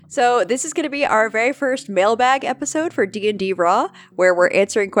So this is going to be our very first mailbag episode for D&D Raw, where we're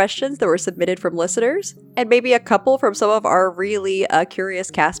answering questions that were submitted from listeners, and maybe a couple from some of our really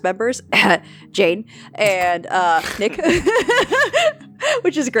curious cast members, Jane and Nick,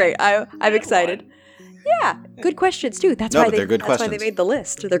 which is great. I'm excited. Yeah, good questions too. That's why they made the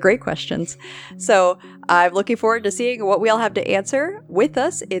list. They're great questions. So I'm looking forward to seeing what we all have to answer. With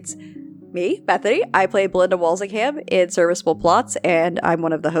us, it's me, Bethany. I play Belinda Walsingham in Serviceable Plots, and I'm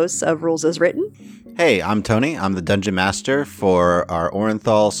one of the hosts of Rules as Written. Hey, I'm Tony. I'm the Dungeon Master for our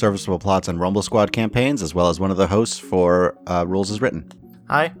Orenthal, Serviceable Plots, and Rumble Squad campaigns, as well as one of the hosts for Rules as Written.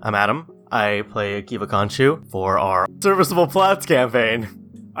 Hi, I'm Adam. I play Akiva Khonshu for our Serviceable Plots campaign.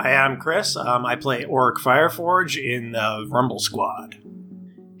 Hi, I'm Chris. I play Oric Fireforge in the Rumble Squad.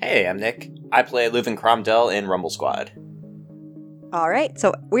 Hey, I'm Nick. I play Leuven Cromdell in Rumble Squad. All right,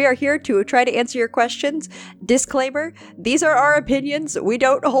 so we are here to try to answer your questions. Disclaimer, these are our opinions. We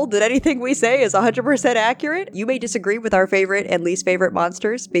don't hold that anything we say is 100% accurate. You may disagree with our favorite and least favorite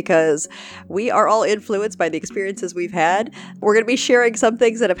monsters because we are all influenced by the experiences we've had. We're going to be sharing some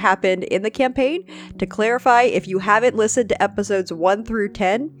things that have happened in the campaign. To clarify, if you haven't listened to episodes 1 through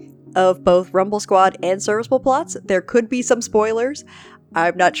 10 of both Rumble Squad and Serviceable Plots, there could be some spoilers.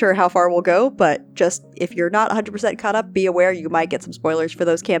 I'm not sure how far we'll go, but just if you're not 100% caught up, be aware you might get some spoilers for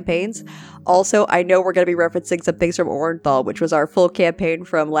those campaigns. Also, I know we're going to be referencing some things from Orenthal, which was our full campaign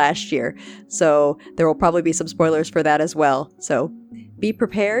from last year. So there will probably be some spoilers for that as well. So be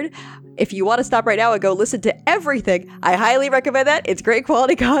prepared. If you want to stop right now and go listen to everything, I highly recommend that. It's great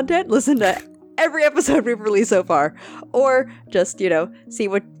quality content. Listen to every episode we've released so far. Or just, see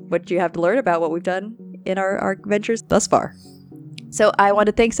what you have to learn about what we've done in our ventures thus far. So I want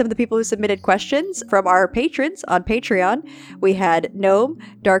to thank some of the people who submitted questions from our patrons on Patreon. We had Gnome,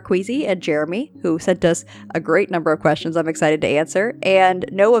 Darkweezy, and Jeremy, who sent us a great number of questions I'm excited to answer. And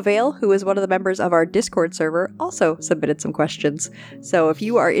No Avail, who is one of the members of our Discord server, also submitted some questions. So if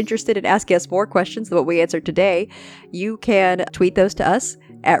you are interested in asking us more questions than what we answered today, you can tweet those to us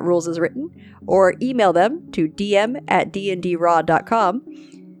at Rules as Written, or email them to dm@dndraw.com.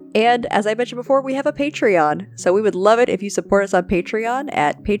 And as I mentioned before, we have a Patreon. So we would love it if you support us on Patreon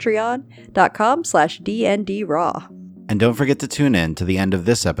at patreon.com/dndraw. And don't forget to tune in to the end of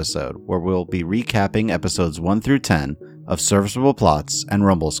this episode, where we'll be recapping episodes 1 through 10 of Serviceable Plots and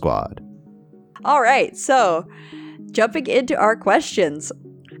Rumble Squad. All right, so jumping into our questions.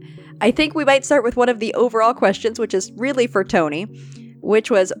 I think we might start with one of the overall questions, which is really for Tony,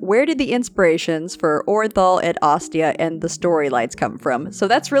 which was, where did the inspirations for Orenthal and Ostia and the storylines come from? So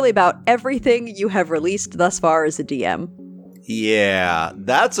that's really about everything you have released thus far as a DM. Yeah,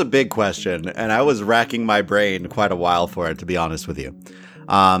 that's a big question, and I was racking my brain quite a while for it, to be honest with you.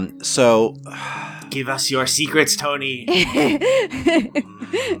 So... Give us your secrets, Tony.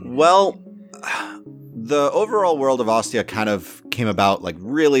 Well... The overall world of Ostia kind of came about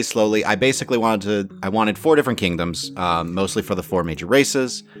really slowly. I basically wanted 4 different kingdoms, mostly for the 4 major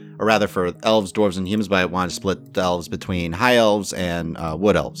races, or rather for elves, dwarves, and humans, but I wanted to split the elves between high elves and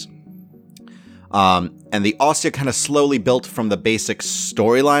wood elves. And the Ostia kind of slowly built from the basic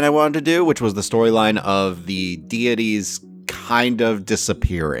storyline I wanted to do, which was the storyline of the deities kind of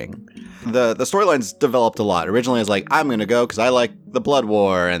disappearing. The storylines developed a lot. Originally, I was like, I'm going to go because I like the Blood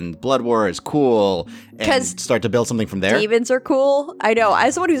War, and Blood War is cool, and start to build something from there. Demons are cool. I know.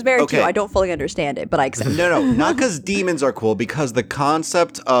 As someone who's married to, I don't fully understand it, but I accept it. No, not because demons are cool, because the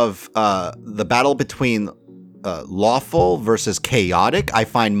concept of the battle between lawful versus chaotic, I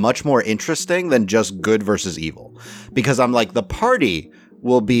find much more interesting than just good versus evil. Because I'm like, the party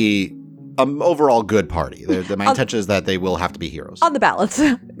will be an overall good party. My intention is that they will have to be heroes. On the balance.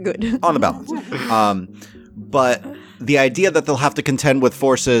 Good. On the balance. But the idea that they'll have to contend with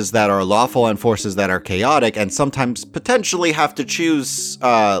forces that are lawful and forces that are chaotic, and sometimes potentially have to choose,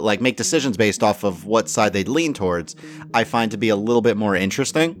 make decisions based off of what side they'd lean towards, I find to be a little bit more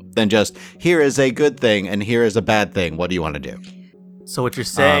interesting than just, here is a good thing and here is a bad thing. What do you want to do? So what you're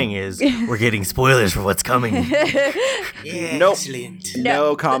saying is we're getting spoilers for what's coming. Nope.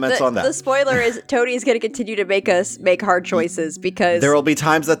 No comments on that. The spoiler is Tony's going to continue to make us make hard choices because... There will be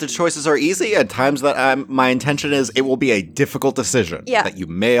times that the choices are easy and times that my intention is it will be a difficult decision that you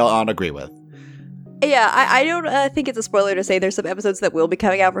may not agree with. Yeah, I don't think it's a spoiler to say there's some episodes that will be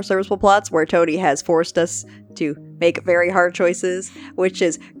coming out for Serviceable Plots where Tony has forced us to make very hard choices, which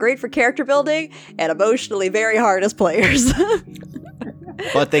is great for character building and emotionally very hard as players.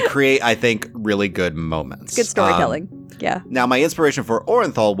 But they create, I think, really good moments. Good storytelling. Yeah. Now, my inspiration for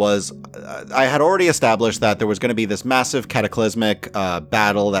Orenthal was I had already established that there was going to be this massive cataclysmic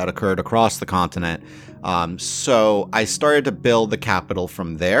battle that occurred across the continent So I started to build the capital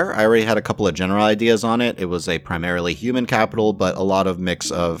from there. I already had a couple of general ideas on it. It was a primarily human capital, but a lot of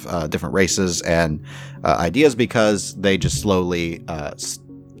mix of different races and ideas because they just slowly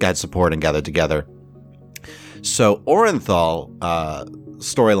got support and gathered together. So Orenthal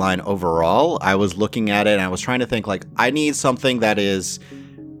storyline overall, I was looking at it and I was trying to think like, I need something that is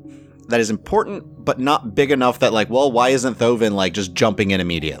important, but not big enough that like, well, why isn't Thovin like just jumping in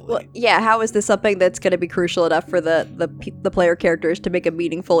immediately? Well, yeah, how is this something that's going to be crucial enough for the player characters to make a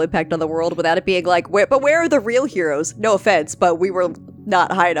meaningful impact on the world without it being like, but where are the real heroes? No offense, but we were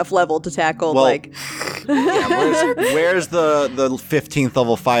not high enough level to tackle like. Yeah, where's the 15th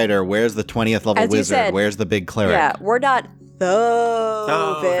level fighter? Where's the 20th level wizard? Said, where's the big cleric? Yeah, we're not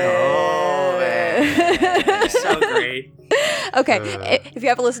Thovin. So great. Okay, if you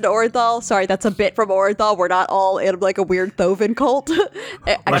haven't listened to Orenthal, sorry, that's a bit from Orenthal. We're not all in like a weird Thovin cult.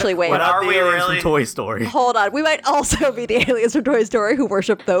 Actually, wait. What are Are the we aliens really? from Toy Story? Hold on. We might also be the aliens from Toy Story who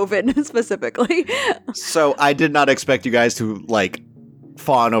worship Thovin specifically. So I did not expect you guys to like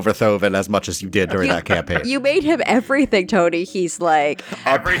fawn over Thovin as much as you did during that campaign. You made him everything, Tony. He's like,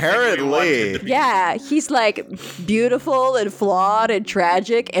 Apparently. yeah, he's like beautiful and flawed and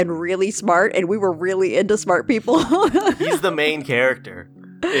tragic and really smart. And we were really into smart people. He's the main character.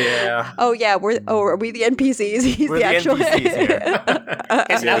 Yeah. Oh yeah, are we the NPCs? He's We're the the actual. NPCs here.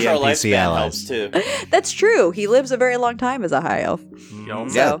 His Yeah, the natural NPC lifespan allies. helps too. That's true. He lives a very long time as a high elf. Yup.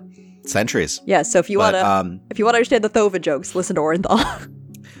 So Centuries. yeah. So if you But, wanna understand the Thovin jokes, listen to Orenthal.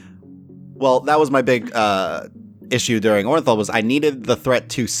 well, that was my big issue during Orenthal was I needed the threat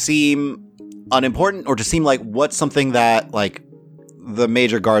to seem unimportant or to seem like what's something that like the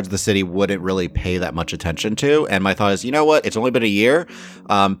major guards of the city wouldn't really pay that much attention to. And my thought is, you know what? It's only been a year.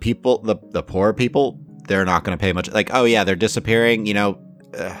 People, the poor people, they're not going to pay much. Like, oh yeah, they're disappearing. You know,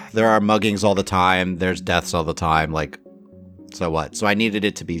 there are muggings all the time. There's deaths all the time. Like, so what? So I needed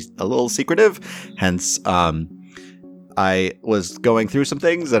it to be a little secretive. Hence, I was going through some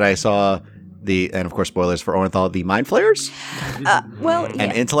things and I saw and of course, spoilers for Orenthal, the Mind Flayers Well, and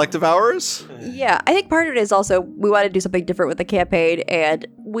yeah. Intellect Devourers. Yeah, I think part of it is also we want to do something different with the campaign, and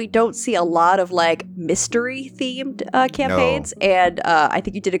we don't see a lot of like mystery themed campaigns. And I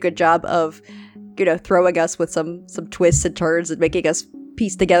think you did a good job of, throwing us with some twists and turns and making us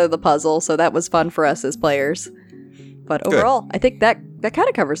piece together the puzzle. So that was fun for us as players. But Good. overall, I think that kind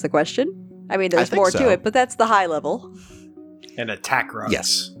of covers the question. I mean, there's think more so. to it, but that's the high level. And attack rugs.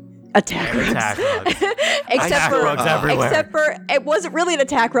 Yes. Attack rugs. Attack rugs. except rugs everywhere. except for it wasn't really an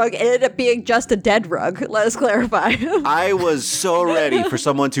attack rug. It ended up being just a dead rug. Let us clarify. I was so ready for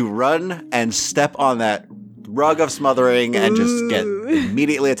someone to run and step on that rug of smothering and just get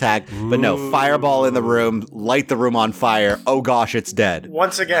immediately attacked. But no, fireball in the room, light the room on fire. Oh gosh, it's dead.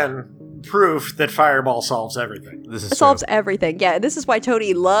 Once again, proof that Fireball solves everything. This is It solves everything. Yeah, this is why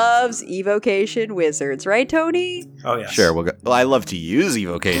Tony loves evocation wizards, right, Tony? Oh, yes. Sure, we'll go. Well, I love to use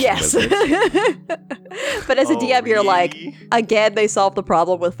evocation Yes. wizards. But as a DM, you're like, really? again, they solved the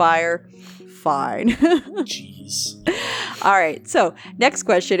problem with fire. Fine. Jeez. All right. So next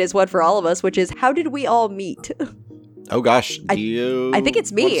question is one for all of us, which is, how did we all meet? Oh gosh, I think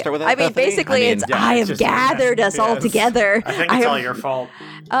it's me. start with that, I mean, Bethany? basically, it's yeah, I it's have just- gathered us all yes. together. I think it's all have- your fault.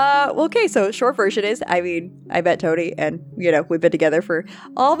 Well, okay, so short version is, I met Tony, and, we've been together for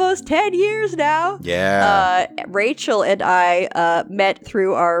almost 10 years now. Yeah. Rachel and I met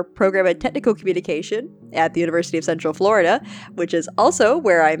through our program in technical communication at the University of Central Florida, which is also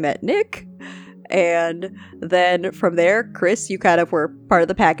where I met Nick. And then from there, Chris, you kind of were part of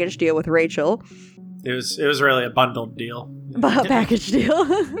the package deal with Rachel. It was really a bundled deal. Package deal.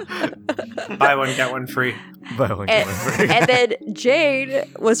 Buy one, get one free. Buy one, get one free. And then Jane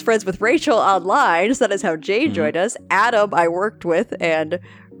was friends with Rachel online, so that is how Jane joined us. Adam, I worked with and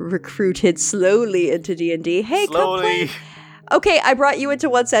recruited slowly into D&D. Hey, come play. Slowly. Okay, I brought you into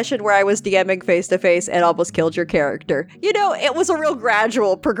one session where I was DMing face-to-face and almost killed your character. It was a real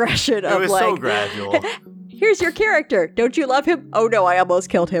gradual progression It of was like, so gradual. here's your character. Don't you love him? Oh no, I almost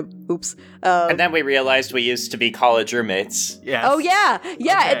killed him. Oops. And then we realized we used to be college roommates. Yes. Oh yeah, Okay.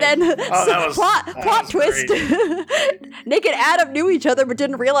 and then that was- plot that was twist. Nick and Adam knew each other, but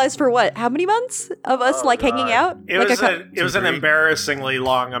didn't realize for what? How many months of us Oh, like hanging God. out? It Like was a it was an 2-3 embarrassingly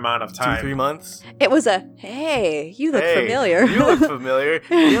long amount of time. 2-3 months. It was a hey, you look Hey, familiar. You look familiar.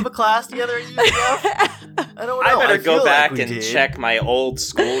 Do you have a class together at UCF? I don't know. I better feel go back like we and did. check my old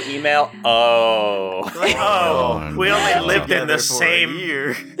school email. Oh. Like, Oh, we only lived in together the for a same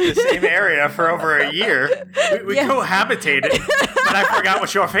year. the same area for over a year. We Yes. cohabitated, but I forgot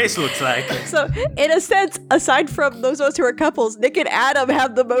what your face looks like. So, in a sense, aside from those of us who are couples, Nick and Adam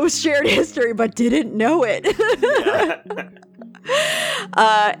have the most shared history, but didn't know it.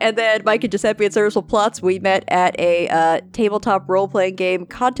 And then Mike and Giuseppe at Serviceable Plots, we met at a tabletop role-playing game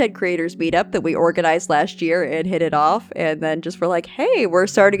content creators meetup that we organized last year and hit it off. And then just were like, hey, we're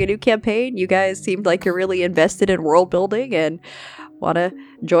starting a new campaign. You guys seemed like you're really invested in world building and want to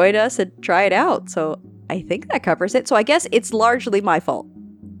join us and try it out. So I think that covers it. So I guess it's largely my fault.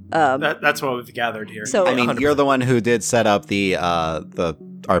 That's what we've gathered here. So I mean, 100%. you're the one who did set up the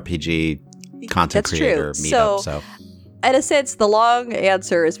RPG content That's creator true. meetup. So- So in a sense, the long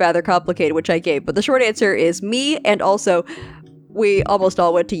answer is rather complicated, which I gave, but the short answer is me, and also we almost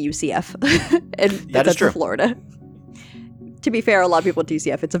all went to UCF in That is Central true. Florida. To be fair, a lot of people went to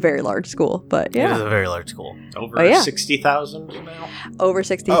UCF. It's a very large school, but It is yeah, a very large school. Over Oh, yeah. 60,000 now. over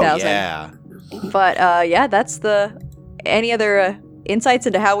 60,000. yeah. But yeah, that's the. Any other insights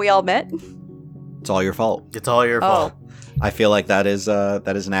into how we all met? It's all your fault. It's all your fault. I feel like that is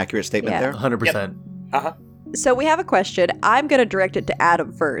an accurate statement Yeah. there. 100%. So we have a question. I'm going to direct it to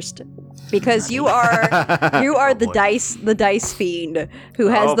Adam first, because you are Oh, the boy. dice fiend who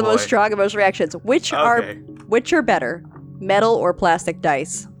has Oh, the most boy. strong emotional reactions. Which Okay. are better, metal or plastic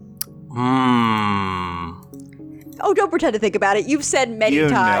dice? Oh, don't pretend to think about it. You've said many You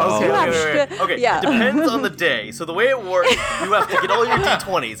times. know. Okay, You have okay. yeah. It depends on the day. So the way it works, you have to get all your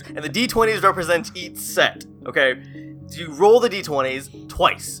d20s, and the d20s represent each set. Okay, so you roll the d20s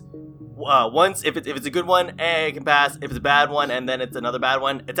twice. Once, if it's a good one, it can pass. If it's a bad one, and then it's another bad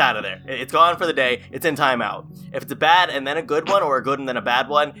one, it's out of there. It's gone for the day. It's in timeout. If it's a bad and then a good one, or a good and then a bad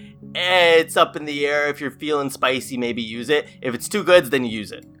one, it's up in the air. If you're feeling spicy, maybe use it. If it's two goods, then you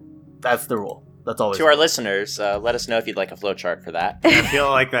use it. That's the rule. That's always To our listeners, let us know if you'd like a flowchart for that. I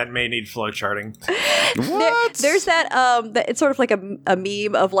feel like that may need flowcharting. There's that it's sort of like a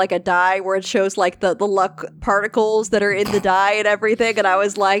meme of like a die where it shows like the luck particles that are in the die and everything, and I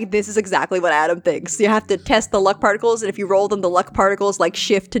was like, this is exactly what Adam thinks. You have to test the luck particles, and if you roll them, the luck particles like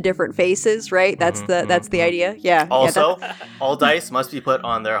shift to different faces, right? That's the idea. Yeah. Also, all dice must be put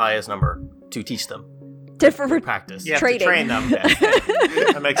on their highest number to teach them. different. Practice. You have Trading. to train them.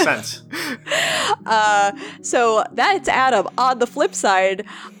 That makes sense. So that's Adam. On the flip side,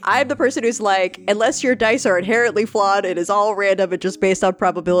 I'm the person who's like, unless your dice are inherently flawed, it is all random and just based on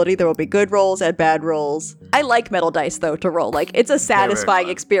probability. There will be good rolls and bad rolls. I like metal dice though to roll. Like it's a satisfying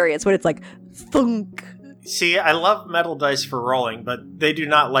fun. experience when it's like thunk. See, I love metal dice for rolling, but they do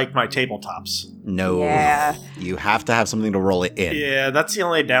not like my tabletops. No. Yeah. You have to have something to roll it in. Yeah, that's the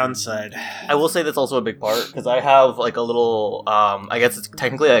only downside. I will say that's also a big part because I have like a little, I guess it's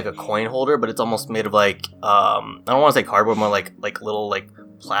technically like a coin holder, but it's almost made of like, I don't want to say cardboard, more like little like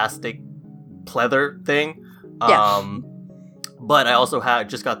plastic pleather thing. Yeah. But I also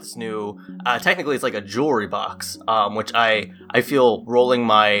just got this new, technically it's like a jewelry box, which I feel rolling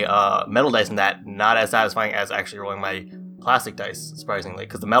my metal dice in that not as satisfying as actually rolling my plastic dice, surprisingly,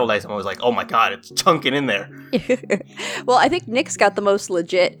 because the metal dice I'm always like, oh my god, it's chunking in there. Well, I think Nick's got the most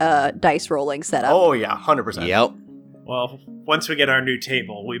legit dice rolling setup. Oh yeah, 100%. Yep. Well, once we get our new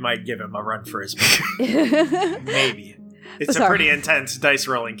table, we might give him a run for his money. Maybe. It's a Sorry. pretty intense dice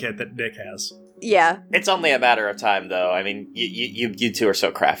rolling kit that Nick has. Yeah. It's only a matter of time, though. I mean, you two are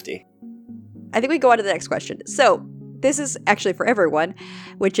so crafty. I think we go on to the next question. So, this is actually for everyone,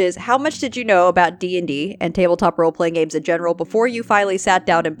 which is how much did you know about D&D and tabletop role-playing games in general before you finally sat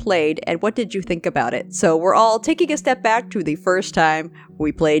down and played, and what did you think about it? So, we're all taking a step back to the first time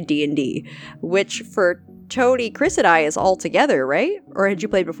we played D&D, which for Tony, Chris, and I is all together, right? Or had you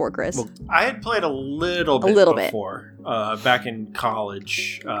played before, Chris? Well, I had played a little bit before. Back in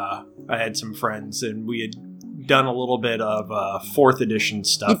college, I had some friends, and we had done a little bit of 4th edition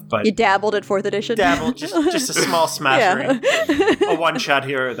stuff, but you dabbled at 4th edition? dabbled, just a small smattering. Yeah. A one-shot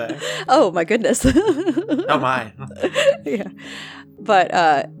here or there. Oh, my goodness. Oh, my. Yeah. But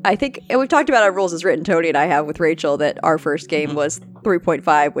I think, and we've talked about our rules as written, Tony and I have with Rachel, that our first game was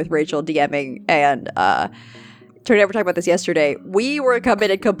 3.5 with Rachel DMing, and Tony and I were talking about this yesterday. We were coming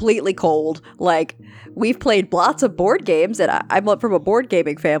in completely cold. Like, we've played lots of board games, and I'm from a board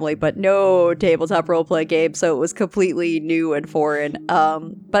gaming family, but no tabletop role-playing games, so it was completely new and foreign.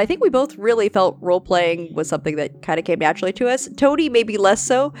 But I think we both really felt role-playing was something that kind of came naturally to us. Tony maybe less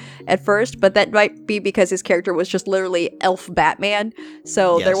so at first, but that might be because his character was just literally elf Batman,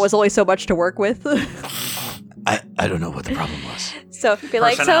 so Yes. there was only so much to work with. I don't know what the problem was. So be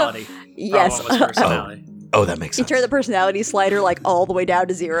like, so Personality. yes. Problem was personality. Oh, that makes You sense. turn the personality slider like all the way down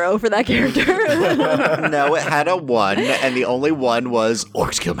to 0 for that character. No, it had a 1, and the only 1 was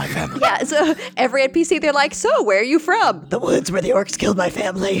orcs killed my family. Yeah, so every NPC, they're like, so where are you from? The woods where the orcs killed my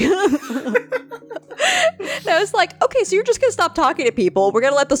family. I was like, okay, so you're just gonna stop talking to people. We're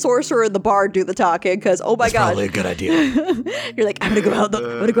gonna let the sorcerer and the bard do the talking, because oh my That's god, probably a good idea. you're like, I'm gonna go out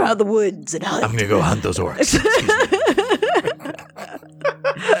the woods and hunt. I'm gonna go hunt those orcs.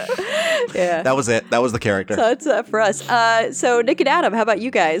 Yeah, That was it. That was the character. so it's for us. So Nick and Adam, how about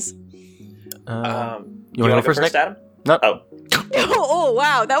you guys? You You want to wanna go first, Nick? Adam? No. Oh, Oh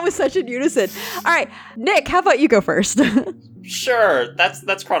wow, that was such in unison. All right, Nick, how about you go first? sure.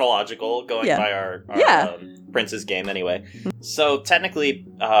 That's chronological, going Yeah. by our Yeah. Prince's game anyway. So technically,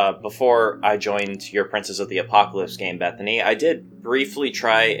 before I joined your Princess of the Apocalypse game, Bethany, I did briefly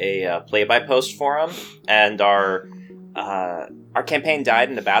try a play-by-post forum, and our campaign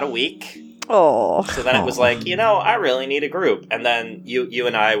died in about a week. Oh, So then it was like, I really need a group. And then you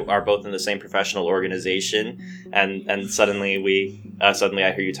and I are both in the same professional organization, and suddenly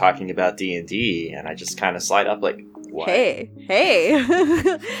I hear you talking about D&D, and I just kind of slide up like, what? hey.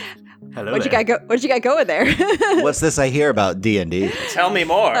 Hello What'd you there. got going there? What's this I hear about D&D? Tell me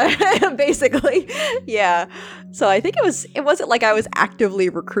more. Basically, yeah. So I think it wasn't like I was actively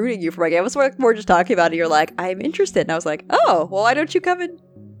recruiting you for my game. I was more just talking about it. You're like, I'm interested, and I was like, oh, well, why don't you come and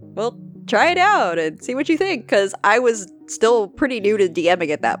try it out and see what you think? Because I was still pretty new to DMing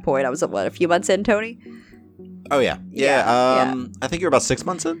at that point. I was a few months in, Tony? Oh, yeah. Yeah, I think you're about 6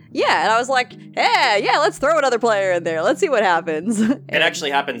 months in. Yeah, and I was like, yeah, let's throw another player in there. Let's see what happens. It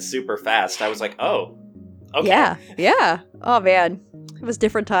actually happened super fast. I was like, oh, okay. Yeah. Oh, man. It was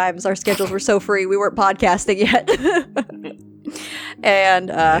different times. Our schedules were so free. We weren't podcasting yet.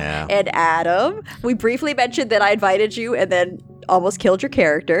 And Adam, we briefly mentioned that I invited you and then almost killed your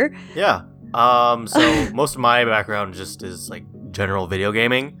character. Yeah. So most of my background just is like general video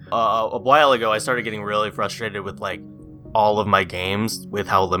gaming. A while ago, I started getting really frustrated with like all of my games with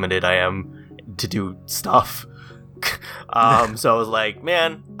how limited I am to do stuff. So I was like,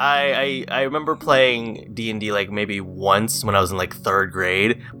 man, I remember playing D&D like maybe once when I was in like 3rd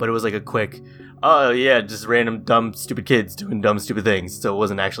grade, but it was like a quick, oh yeah, just random dumb stupid kids doing dumb stupid things. So it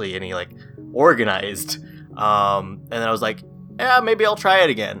wasn't actually any like organized. And then I was like, yeah, maybe I'll try it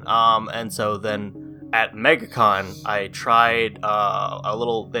again. And so then at MegaCon, I tried a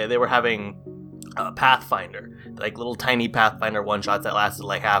little. They were having Pathfinder, like little tiny Pathfinder one shots that lasted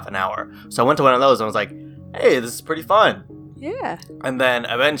like half an hour. So I went to one of those and I was like, hey, this is pretty fun. Yeah. And then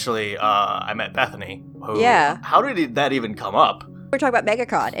eventually I met Bethany. Who, Yeah. How did that even come up? We were talking about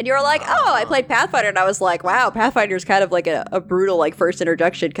MegaCon, and you were like, oh, I played Pathfinder, and I was like, wow, Pathfinder is kind of like a brutal like first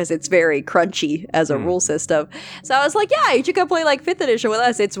introduction because it's very crunchy as a rule system. So I was like, yeah, you should come play like 5th edition with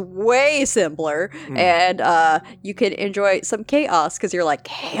us. It's way simpler, and you can enjoy some chaos because you're like,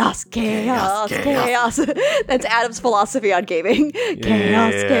 chaos. That's Adam's philosophy on gaming.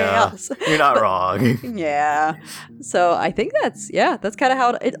 Chaos. You're not wrong. Yeah. So I think that's kind of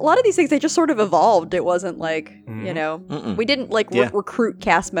how a lot of these things, they just sort of evolved. It wasn't like, we didn't like recruit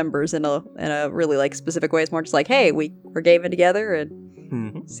cast members in a really like specific way. It's more just like, hey, we're gaming together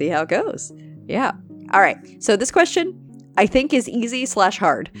and see how it goes. Yeah. All right. So this question I think is easy /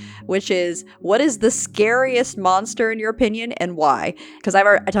 hard, which is, what is the scariest monster in your opinion and why? Because I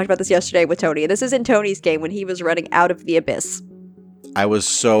talked about this yesterday with Tony, and this is in Tony's game when he was running Out of the Abyss. I was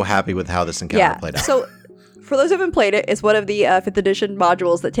so happy with how this encounter played out. So for those who haven't played it, it's one of the 5th edition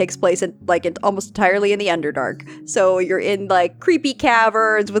modules that takes place in almost entirely in the Underdark. So you're in like creepy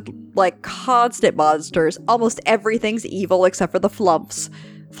caverns with like constant monsters. Almost everything's evil except for the flumps.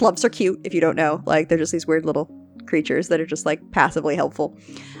 Flumps are cute if you don't know. Like they're just these weird little creatures that are just like passively helpful.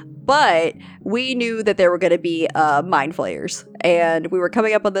 But we knew that there were going to be mind flayers, and we were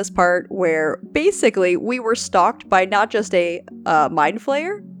coming up on this part where basically we were stalked by not just a mind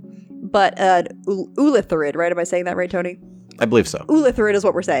flayer, but an Ulitherid, right? Am I saying that right, Tony? I believe so. Ulitherid is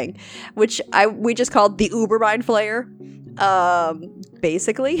what we're saying, which we just called the Uber Mind Flayer,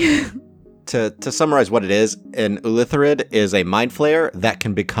 basically. To summarize what it is, an Ulitherid is a mind flayer that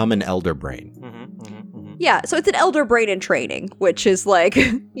can become an elder brain. Yeah, so it's an elder brain in training, which is like,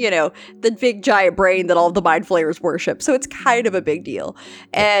 the big giant brain that all of the mind flayers worship. So it's kind of a big deal.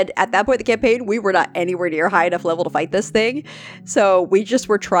 And at that point in the campaign, we were not anywhere near high enough level to fight this thing. So we just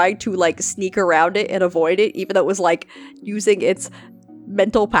were trying to like sneak around it and avoid it, even though it was like using its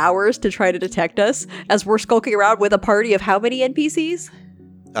mental powers to try to detect us as we're skulking around with a party of how many NPCs?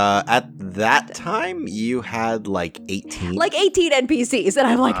 At that time, you had like 18. Like 18 NPCs, and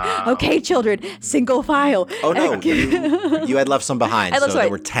I'm like, okay, children, single file. Oh no, you had left some behind, so there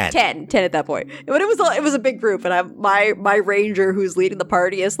were 10. 10 at that point. But it was a big group, and my ranger who's leading the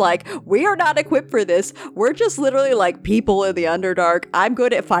party is like, we are not equipped for this. We're just literally like people in the Underdark. I'm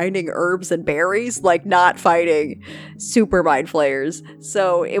good at finding herbs and berries, like not fighting super mind flayers.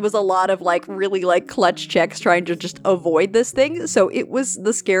 So it was a lot of like really like clutch checks trying to just avoid this thing. So it was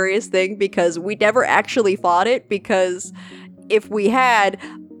the scariest thing because we never actually fought it, because if we had,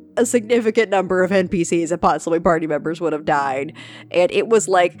 a significant number of NPCs and possibly party members would have died. And it was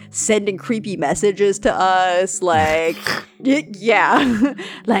like sending creepy messages to us, like, yeah,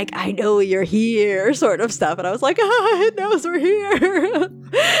 like, I know you're here, sort of stuff. And I was like, it knows we're here.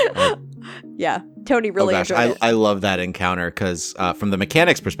 Yeah, Tony really enjoyed it. I love that encounter because from the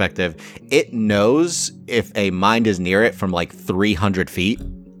mechanics perspective, it knows if a mind is near it from like 300 feet.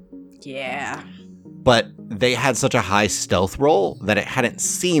 Yeah. But they had such a high stealth roll that it hadn't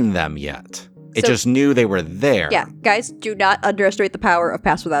seen them yet. It just knew they were there. Yeah, guys, do not underestimate the power of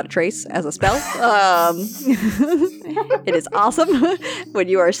Pass Without a Trace as a spell. It is awesome. When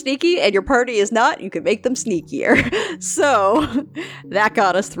you are sneaky and your party is not, you can make them sneakier. So that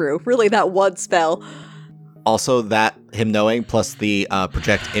got us through. Really, that one spell. Also, that him knowing plus the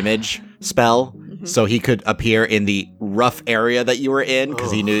project image spell. So he could appear in the rough area that you were in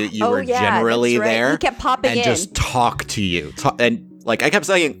because he knew you were generally that's right. there. He kept popping and in. just talk to you. And like I kept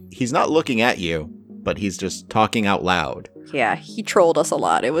saying, he's not looking at you, but he's just talking out loud. Yeah, he trolled us a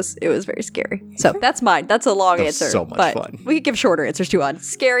lot. It was very scary. So that's mine. That's a long answer. So much but fun. We could give shorter answers too on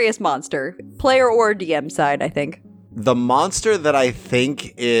scariest monster, player or DM side, I think. The monster that I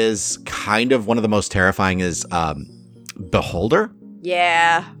think is kind of one of the most terrifying is Beholder.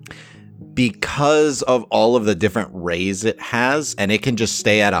 Yeah. Because of all of the different rays it has, and it can just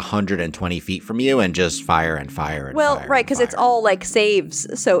stay at 120 feet from you and just fire and fire and well, fire. right, because it's all like saves.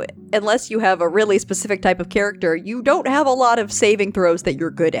 So unless you have a really specific type of character, you don't have a lot of saving throws that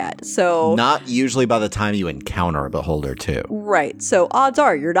you're good at. So not usually by the time you encounter a Beholder, too. Right. So odds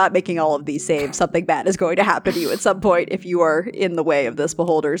are you're not making all of these saves. Something bad is going to happen to you at some point if you are in the way of this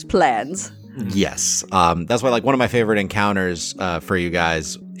Beholder's plans. Yes. That's why, like, one of my favorite encounters for you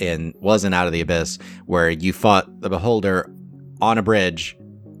guys was in Out of the Abyss, where you fought the Beholder on a bridge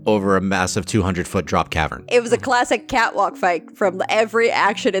over a massive 200-foot drop cavern. It was a classic catwalk fight from every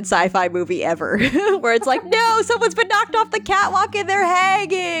action and sci-fi movie ever, where it's like, no, someone's been knocked off the catwalk and they're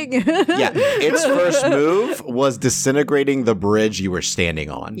hanging. Yeah, its first move was disintegrating the bridge you were standing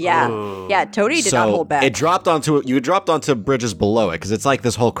on. Yeah, yeah, Tony did not hold back. You dropped onto bridges below it, because it's like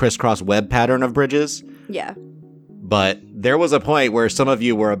this whole crisscross web pattern of bridges. Yeah. But there was a point where some of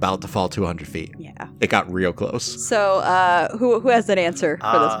you were about to fall 200 feet. Yeah. It got real close. So, who has an answer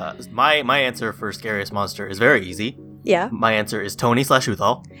for this? My answer for scariest monster is very easy. Yeah. My answer is Tony /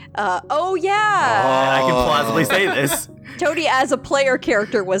 Uthal. Oh yeah. And I can plausibly say this. Tony as a player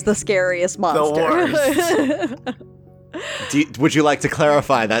character was the scariest monster. The worst. Would you like to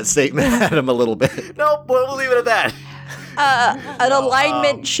clarify that statement, Adam, a little bit? Nope, we'll leave it at that. An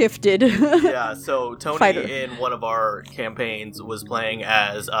alignment shifted. Yeah, so Tony Fighter. in one of our campaigns was playing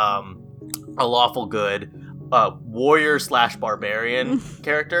as a lawful good warrior / barbarian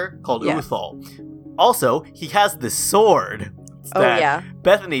character called Uthal. Also, he has this sword that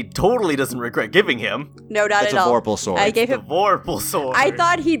Bethany totally doesn't regret giving him. No, not it's at all. It's a Vorpal sword. I gave him the Vorpal sword. I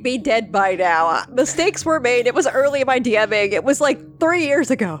thought he'd be dead by now. Mistakes were made. It was early in my DMing. It was like 3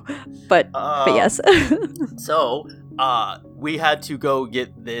 years ago. But yes. So, we had to go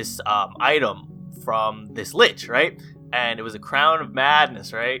get this item from this lich, right? And it was a Crown of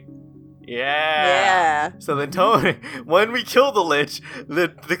Madness, right? Yeah. So then Tony, when we kill the lich,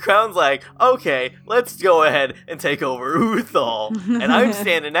 the crown's like, okay, let's go ahead and take over Uthal. And I'm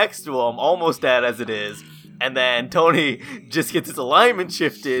standing next to him, almost dead as it is. And then Tony just gets his alignment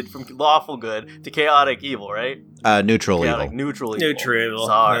shifted from lawful good to chaotic evil, right? Neutral Chaotic, evil. Neutral evil. Neutral evil.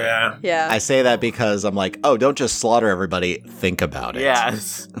 Sorry. Yeah. I say that because I'm like, oh, don't just slaughter everybody. Think about it.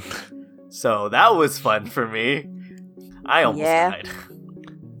 Yes. So that was fun for me. I almost died.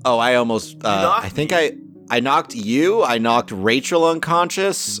 Oh, I almost, I think I knocked you. I knocked Rachel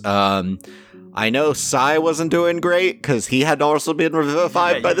unconscious. I know Sai wasn't doing great because he had also been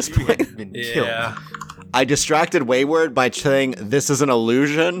revivified by this point. Been killed. I distracted Wayward by saying this is an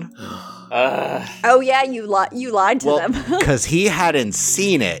illusion. Oh yeah, you lied to them. Because he hadn't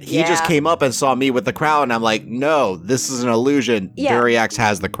seen it. He just came up and saw me with the crown. And I'm like, no, this is an illusion. Yeah. Duriax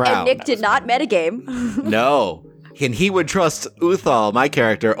has the crown. And Nick did not metagame. No. And he would trust Uthal, my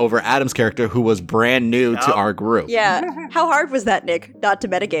character, over Adam's character, who was brand new to our group. Yeah. How hard was that, Nick? Not to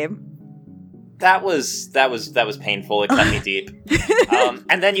metagame. That was painful. It cut me deep.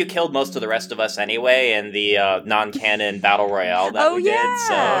 And then you killed most of the rest of us anyway in the non-canon battle royale that we did.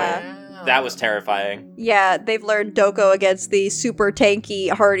 So that was terrifying. Yeah, they've learned Doko against the super tanky,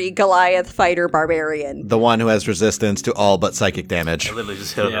 hardy Goliath fighter barbarian. The one who has resistance to all but psychic damage. I literally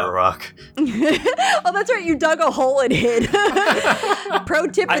just hit under a rock. Oh, that's right. You dug a hole and hid. Pro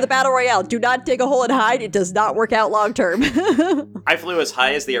tip for the battle royale: do not dig a hole and hide. It does not work out long term. I flew as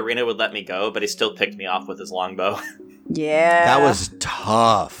high as the arena would let me go, but he still picked me off with his longbow. Yeah, that was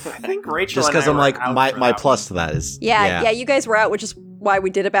tough. I think Rachel. Just because I'm like my plus to that is yeah. You guys were out, which is why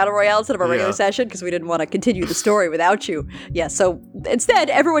we did a battle royale instead of a regular session, because we didn't want to continue the story without you. Yeah, so instead,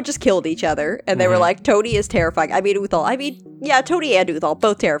 everyone just killed each other, and they were like, Tony is terrifying. I mean, Uthal. Tony and Uthal,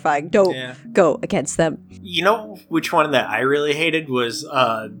 both terrifying. Don't go against them. You know which one that I really hated was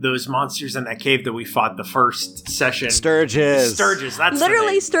those monsters in that cave that we fought the first session. Sturges. That's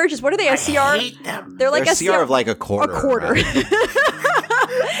literally Sturges. What are they? A CR? I hate them. They're like a CR of like a quarter. A quarter.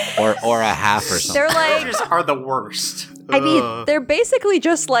 or a half or something. They're like Sturges are the worst. I mean, they're basically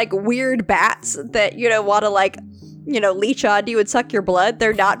just like weird bats that, want to like, leech on you and suck your blood.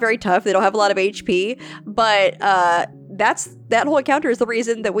 They're not very tough. They don't have a lot of HP. But that whole encounter is the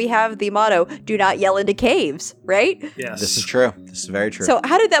reason that we have the motto, do not yell into caves, right? Yes. This is true. This is very true. So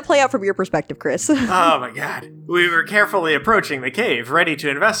how did that play out from your perspective, Chris? Oh my god. We were carefully approaching the cave, ready to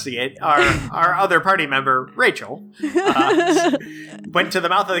investigate. Our other party member, Rachel, went to the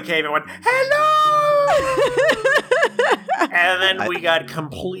mouth of the cave and went, hello! And then we got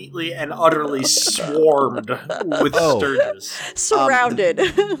completely and utterly swarmed with Sturges. Surrounded.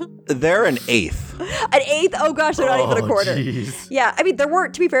 They're an eighth. An eighth? Oh gosh, they're not even a quarter. Geez. Yeah, I mean, to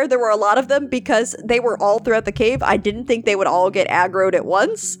be fair, there were a lot of them because they were all throughout the cave. I didn't think they would all get aggroed at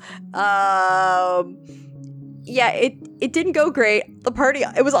once. Yeah, it didn't go great. The party,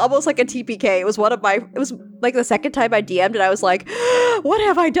 it was almost like a TPK. It was like the second time I DM'd and I was like, what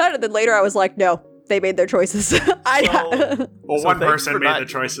have I done? And then later I was like, no, they made their choices. One person made the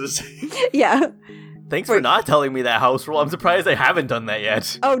choices. Yeah. Thanks for not telling me that house rule. I'm surprised I haven't done that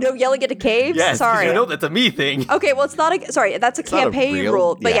yet. Oh, no yelling into caves? Yes, sorry. You know that's a me thing. Okay, well, it's not that's a campaign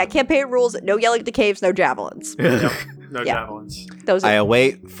rule. But yeah, campaign rules, no yelling into caves, no javelins. No javelins. I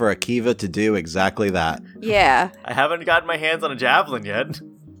await for Akiva to do exactly that. Yeah. I haven't gotten my hands on a javelin yet.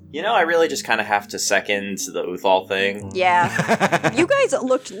 I really just kind of have to second the Uthal thing. Yeah. You guys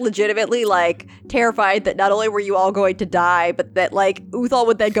looked legitimately, like, terrified that not only were you all going to die, but that, like, Uthal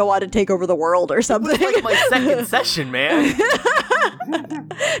would then go on and take over the world or something. It was like my second session, man.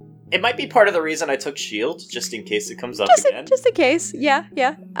 It might be part of the reason I took shield, just in case it comes up again. Just in case, yeah.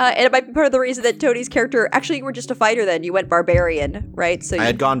 And it might be part of the reason that Tony's character, actually you were just a fighter then, you went barbarian, right? So I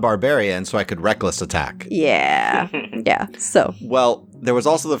had gone barbarian so I could reckless attack. Yeah, yeah, so. Well, there was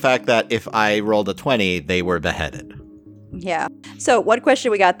also the fact that if I rolled a 20, they were beheaded. Yeah. So one question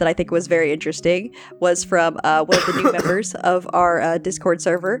we got that I think was very interesting was from one of the new members of our Discord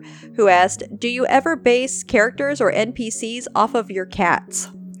server who asked, do you ever base characters or NPCs off of your cats?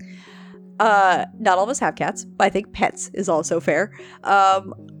 Not all of us have cats, but I think pets is also fair.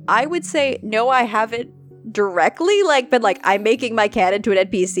 I would say no, I haven't directly been I'm making my cat into an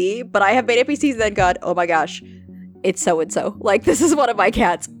NPC, but I have made NPCs and then gone, oh my gosh, it's so-and-so. This is one of my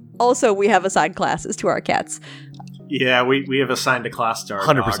cats. Also, we have assigned classes to our cats. Yeah, we have assigned a class to our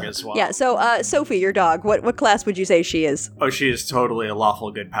 100%. dog as well. Yeah, so Sophie, your dog, what class would you say she is? Oh, she is totally a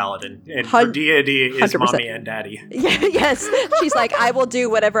lawful good paladin. And her deity is 100%. Mommy and daddy. Yeah, yes. She's like, I will do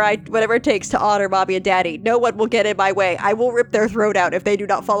whatever it takes to honor mommy and daddy. No one will get in my way. I will rip their throat out if they do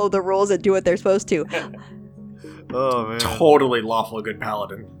not follow the rules and do what they're supposed to. Oh, man. Totally lawful good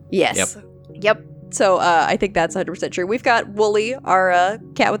paladin. Yes. Yep. So I think that's 100% true. We've got Wooly, our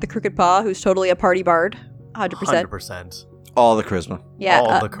cat with the crooked paw, who's totally a party bard. 100%. 100%. All the charisma. Yeah.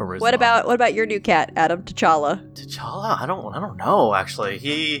 All the charisma. What about your new cat, Adam? T'Challa? T'Challa? I don't know, actually.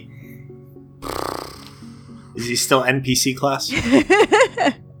 Is he still NPC class?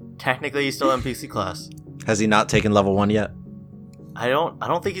 Technically, he's still NPC class. Has he not taken level 1 yet? I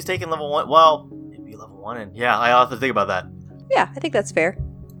don't think he's taken level 1. Well, maybe level 1 and yeah, I have to think about that. Yeah, I think that's fair.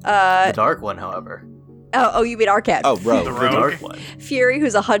 The dark one, however. Oh, you mean our cat? Oh, Rogue. The dark one. Fury,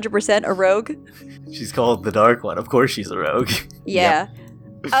 who's 100% a rogue. She's called the dark one. Of course she's a rogue. Yeah.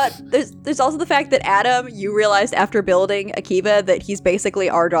 Yep. There's also the fact that Adam, you realized after building Akiva that he's basically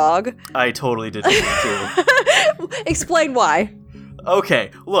our dog. I totally did that too. Explain why.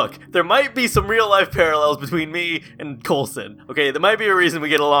 Okay, look, there might be some real life parallels between me and Coulson. Okay, there might be a reason we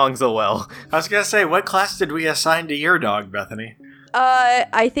get along so well. I was gonna say, what class did we assign to your dog, Bethany?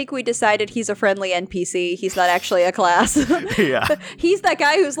 I think we decided he's a friendly NPC. He's not actually a class. Yeah. He's that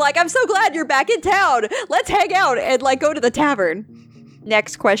guy who's like, I'm so glad you're back in town. Let's hang out and like go to the tavern.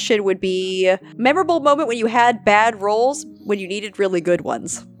 Next question would be memorable moment when you had bad rolls when you needed really good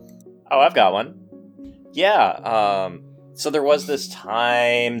ones. Oh, I've got one. Yeah, so there was this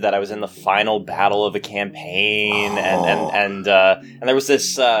time that I was in the final battle of a campaign, and there was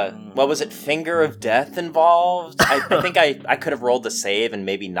this, what was it, Finger of Death involved? I think I could have rolled the save and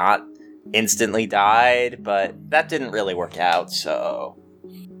maybe not instantly died, but that didn't really work out, so...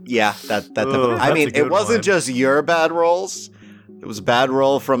 Yeah, that Ooh, I mean, that's a it good wasn't one. just your bad rolls. It was a bad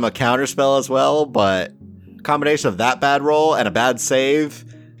roll from a counterspell as well, but combination of that bad roll and a bad save,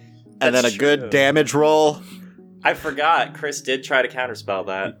 and That's then a good true. damage roll. I forgot, Chris did try to counterspell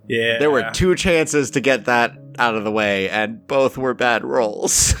that. Yeah. There were 2 chances to get that out of the way, and both were bad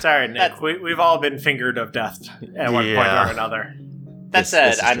rolls. Sorry, Nick. We've all been fingered of death at one point Yeah. or another. That This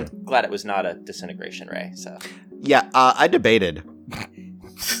said, is I'm true. glad it was not a disintegration ray, so... Yeah, I debated.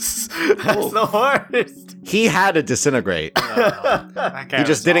 That's the hardest. He had to disintegrate. He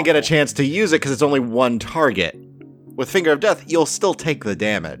just didn't get a chance to use it because it's only one target. With Finger of Death, you'll still take the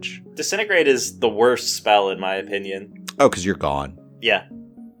damage. Disintegrate is the worst spell, in my opinion. Oh, because you're gone. Yeah,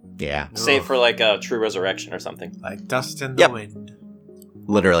 Yeah, save for like a true resurrection or something. Like dust in the Yep. wind.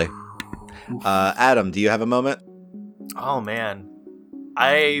 literally. Adam, do you have a moment? Oh man,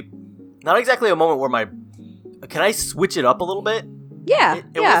 not exactly a moment where can I switch it up a little bit? Yeah,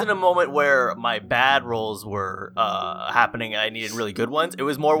 It wasn't a moment where my bad rolls were happening and I needed really good ones. It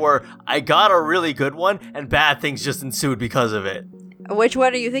was more where I got a really good one and bad things just ensued because of it. Which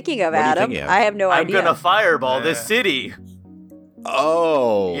one are you thinking of, What are you Adam? thinking of? I have no I'm idea. gonna fireball Yeah. this city.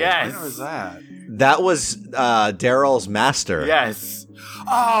 Oh. Yes. When was that? That was Daryl's master. Yes.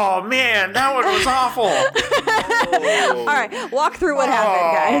 Oh man, that one was awful. All right, walk through what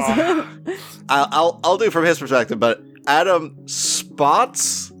happened, guys. I'll do from his perspective, but Adam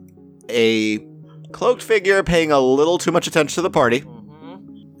spots a cloaked figure paying a little too much attention to the party,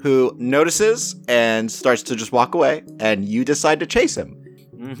 who notices and starts to just walk away, and you decide to chase him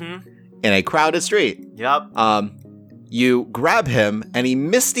in a crowded street. Yep. You grab him, and he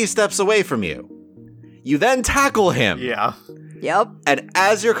misty steps away from you. You then tackle him, Yeah. Yep. and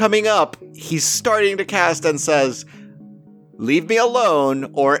as you're coming up, he's starting to cast and says, "Leave me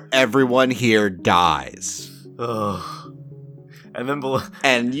alone, or everyone here dies." Ugh. And then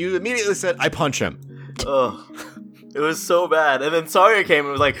And you immediately said, "I punch him." ugh. It was so bad. And then Sawyer came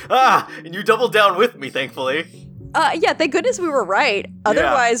and was like, and you doubled down with me, thankfully. Yeah, thank goodness we were right.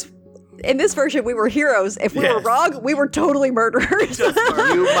 Otherwise, in this version, we were heroes. If we were Yes. wrong, we were totally murderers.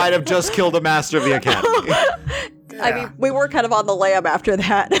 You might have just killed a master of the academy. I mean, we were kind of on the lam after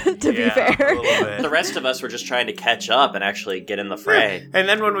that, to be A fair. little bit. The rest of us were just trying to catch up and actually get in the fray. And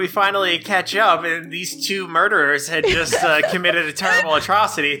then when we finally catch up, and these two murderers had just committed a terrible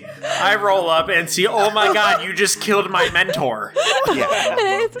atrocity, I roll up and see, oh my god, you just killed my mentor. Yeah.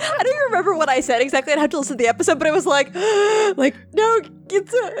 I don't even remember what I said exactly. I'd have to listen to the episode, but it was like no,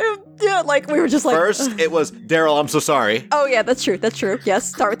 it's yeah, like we were just like First, it was, "Daryl, I'm so sorry." Oh yeah, that's true. That's true. Yes,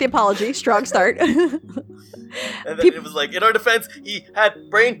 start with the apology. Strong start. And then it was like, in our defense, he had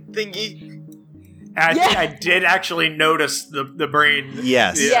brain thingy. I did actually notice the brain.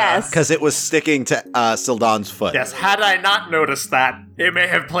 Yes. Yeah. Yes. Because it was sticking to Sildon's foot. Yes, had I not noticed that, it may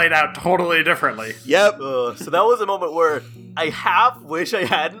have played out totally differently. Yep. So that was a moment where I half wish I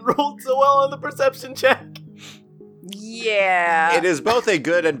hadn't rolled so well on the perception check. Yeah. It is both a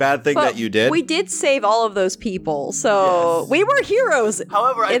good and bad thing But that you did. We did save all of those people, so Yes. we were heroes.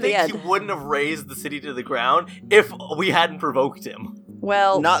 However, I In the think end. he wouldn't have raised the city to the ground if we hadn't provoked him.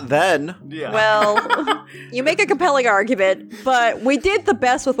 Well, Not then. Yeah. well, you make a compelling argument, but we did the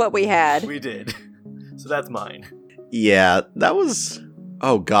best with what we had. We did. So that's mine. Yeah, that was...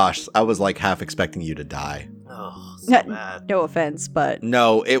 Oh gosh, I was like half expecting you to die. Oh, so bad. No offense, but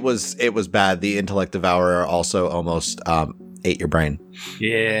No, it was bad. The Intellect Devourer also almost ate your brain.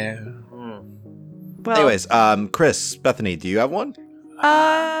 Yeah. well, Anyways, Chris, Bethany, do you have one?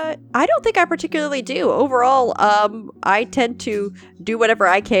 I don't think I particularly do. Overall, I tend to do whatever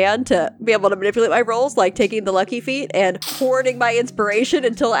I can to be able to manipulate my rolls, like taking the lucky feat and hoarding my inspiration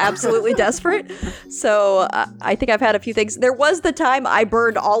until absolutely desperate. So I think I've had a few things. There was the time I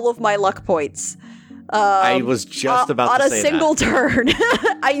burned all of my luck points. I was just about on to a say single turn.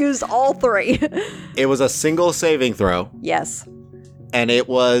 I used all three. It was a single saving throw, Yes. and it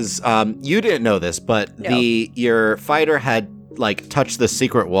was you didn't know this, but No. your fighter had like touch the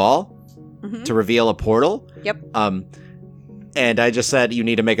secret wall Mhm. to reveal a portal. Yep. And I just said you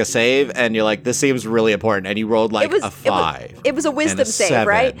need to make a save, and you're like, this seems really important, and you rolled like a 5. It was a wisdom save, 7.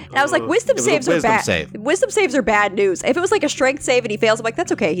 right? And I was like, Ooh. wisdom It was a saves are wisdom bad. save. Wisdom saves are bad news. If it was like a strength save and he fails, I'm like,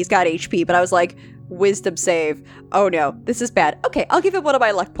 that's okay. He's got HP. But I was like, wisdom save. Oh no, this is bad. Okay, I'll give him one of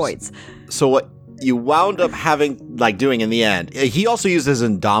my luck points. So what you wound up having like doing in the end, he also used his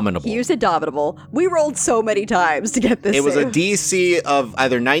Indomitable. He used Indomitable. We rolled so many times to get this. It was a save. DC of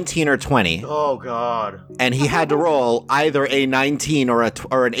either 19 or 20, Oh god. and he had to roll either a 19 or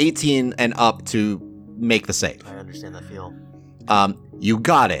an 18 and up to make the save. I understand that feel. You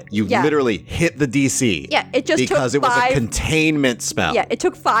got it. You Yeah. literally hit the DC. Yeah, it just because took it was five. a containment spell. Yeah, it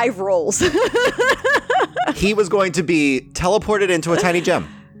took 5 rolls. He was going to be teleported into a tiny gem.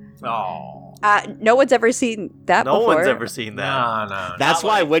 Oh. No one's ever seen that No before. one's ever seen that. No. That's Not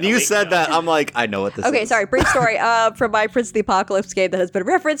why like when a you week said ago. that, I'm like, I know what this is. Okay, sorry. Brief story from my Prince of the Apocalypse game that has been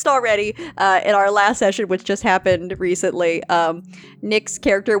referenced already in our last session, which just happened recently. Nick's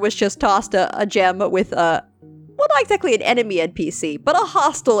character was just tossed a gem with, well, not exactly an enemy NPC, but a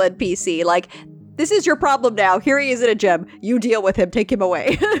hostile NPC. Like, this is your problem now. Here he is in a gem. You deal with him. Take him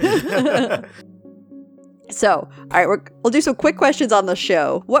away. So, all right, we'll do some quick questions on the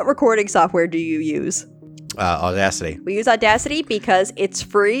show. What recording software do you use? Audacity. We use Audacity because it's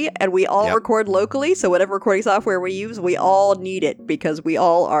free and we all Yep. record locally. So whatever recording software we use, we all need it because we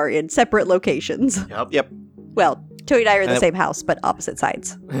all are in separate locations. Yep. Well, Tony and I are in the And same house, but opposite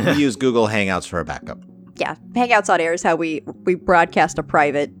sides. We use Google Hangouts for a backup. Yeah, Hangouts on Air is how we broadcast a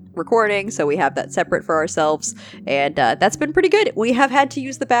private recording, so we have that separate for ourselves, and that's been pretty good. We have had to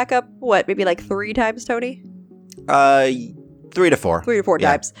use the backup, maybe like 3 times, Tony? 3 to 4. 3 to 4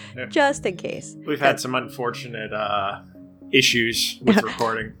 Yeah. times, Yeah. just in case. We've had some unfortunate issues with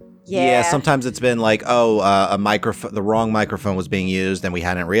recording. Yeah, Sometimes it's been like, a microphone, the wrong microphone was being used and we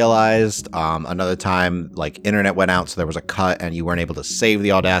hadn't realized. Another time, like, internet went out, so there was a cut and you weren't able to save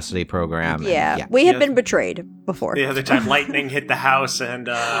the Audacity program. yeah. And We have Yeah. been betrayed before. The other time, lightning hit the house and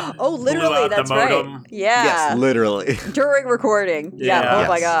Oh, blew literally, out the that's right. modem. Yeah. Yes, literally. During recording. Yeah. Oh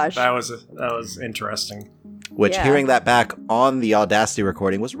my Yes. gosh. That was interesting. Which, Yeah. hearing that back on the Audacity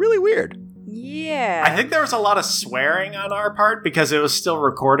recording was really weird. Yeah. I think there was a lot of swearing on our part because it was still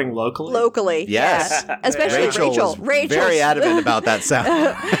recording locally. Locally. Yes. Yeah. Especially Rachel. was very adamant about that sound.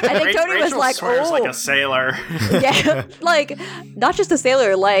 I think Tony was Rachel like, swears oh. like a sailor. Yeah. Like, not just a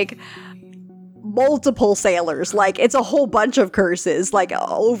sailor, like multiple sailors. Like, it's a whole bunch of curses, like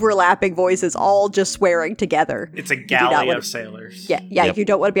overlapping voices, all just swearing together. It's a do not galley wanna- of sailors. Yeah. Yep. You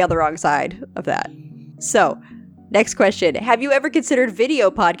don't want to be on the wrong side of that. So, next question. Have you ever considered video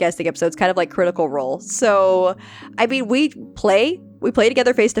podcasting episodes, kind of like Critical Role? So, I mean, we play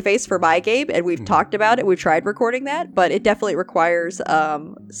together face to face for my game, and we've talked about it. We've tried recording that, but it definitely requires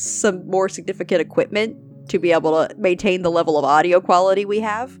some more significant equipment to be able to maintain the level of audio quality we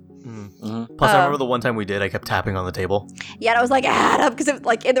have. Plus, I remember the one time we did, I kept tapping on the table. Yeah, and I was like, Adam, because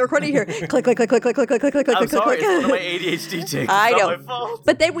like in the recording here, click, click, click, click, click, click, click, click, click, I'm click, sorry, click. it's one of my ADHD ticks. I It's know. not my fault.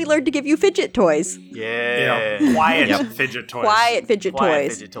 But then we learned to give you fidget toys, Yeah. Quiet Yep. fidget toys. quiet fidget Quiet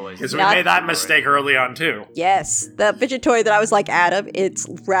toys. fidget toys. Because we Not- made that mistake early on too. Yes, the fidget toy that I was like, Adam, it's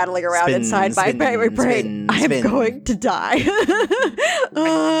rattling around Spin, inside my spin, brain. spin, I am spin. going to die.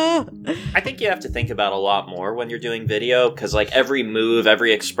 I think you have to think about a lot more when you're doing video because, like, every move,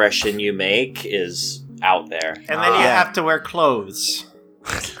 every expression you make is out there. And then you Yeah. have to wear clothes.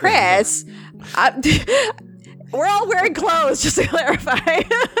 Chris, we're all wearing clothes, just to clarify.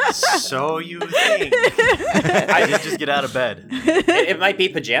 So you think. I did just get out of bed. It might be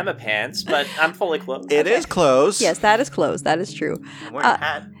pajama pants, but I'm fully clothed. It is close. Yes, that is close. That is true. I'm wearing a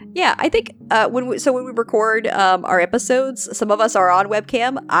hat. Yeah, I think when we record our episodes, some of us are on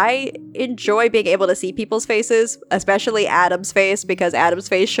webcam. I enjoy being able to see people's faces, especially Adam's face, because Adam's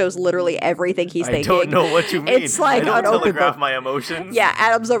face shows literally everything he's I thinking. don't know what you mean. It's like I don't an open telegraph book. my emotions. Yeah,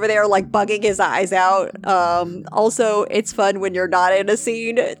 Adam's over there like bugging his eyes out. Also, it's fun when you're not in a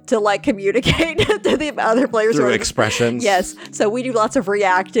scene to like communicate to the other players. who Through are- expressions. Yes, so we do lots of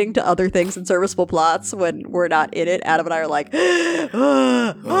reacting to other things in serviceable plots when we're not in it. Adam and I are like,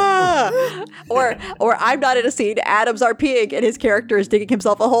 or I'm not in a scene. Adam's RPing and his character is digging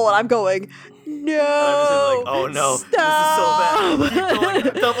himself a hole, and I'm going, no. And I'm just like, oh no, Stop. this is so bad.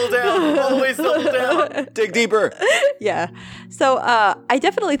 Keep going, double down, always double down. Dig deeper. Yeah. So I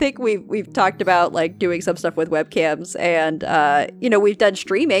definitely think we've talked about like doing some stuff with webcams, and we've done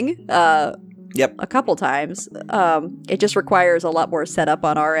streaming Yep. a couple times. It just requires a lot more setup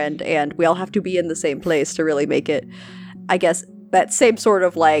on our end, and we all have to be in the same place to really make it, I guess, that same sort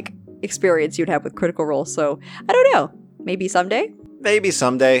of like experience you'd have with Critical Role. So I don't know. Maybe someday? Maybe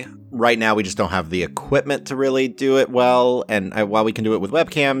someday. Right now, we just don't have the equipment to really do it well. And while we can do it with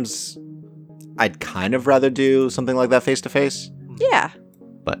webcams, I'd kind of rather do something like that face to face. Yeah.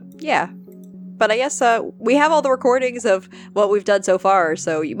 But I guess we have all the recordings of what we've done so far,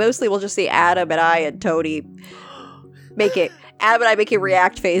 so you mostly will just see Adam and I and Tony Adam and I making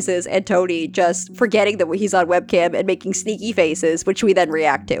react faces, and Tony just forgetting that he's on webcam and making sneaky faces, which we then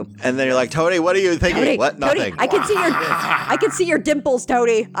react to. And then you're like, Tony, what are you thinking? Tony, What? Nothing. Tony, I can see your dimples,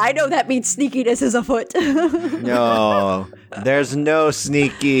 Tony. I know that means sneakiness is afoot. No, there's no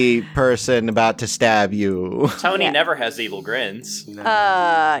sneaky person about to stab you. Tony Yeah. never has evil grins.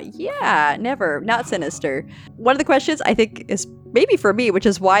 Yeah, never. Not sinister. One of the questions I think is maybe for me, which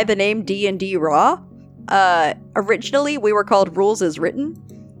is why the name D&D Raw. Originally we were called Rules as Written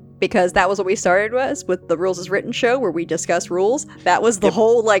because that was what we started with the Rules as Written show where we discuss rules. That was the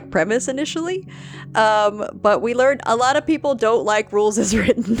whole premise initially. But we learned a lot of people don't like Rules as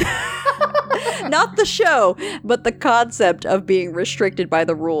Written. Not the show, but the concept of being restricted by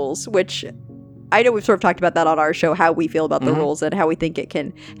the rules, which I know we've sort of talked about that on our show, how we feel about the rules and how we think it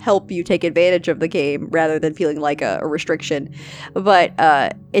can help you take advantage of the game rather than feeling like a restriction. But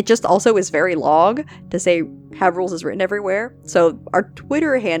it just also is very long to say have rules as written everywhere. So our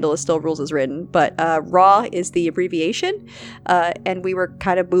Twitter handle is still Rules as Written, but RAW is the abbreviation. And we were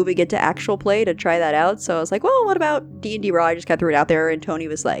kind of moving into actual play to try that out. So I was like, well, what about D&D Raw? I just kind of threw it out there, and Tony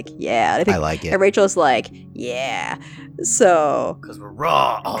was like, yeah. And I like it. And Rachel was like, yeah. So... Because we're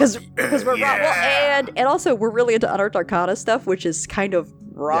raw. Because we're raw. Well, and also we're really into Unearthed Arcana stuff, which is kind of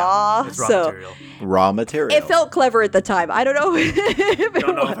raw. Yeah, it's raw so material. Raw material. it felt clever at the time. I don't know.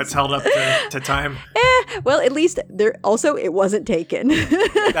 Don't know if it's held up to time. Well, at least there. Also, it wasn't taken.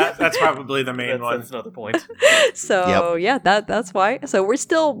 That's probably the main one. That's another point. So yeah, that's why. So we're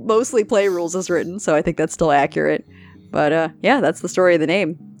still mostly play Rules as Written. So I think that's still accurate. But yeah, that's the story of the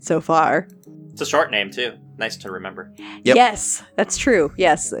name so far. It's a short name, too. Nice to remember. Yep. Yes, that's true.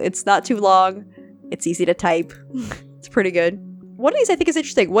 Yes, it's not too long. It's easy to type. It's pretty good. One of these I think is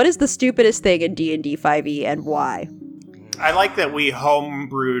interesting. What is the stupidest thing in D&D 5e and why? I like that we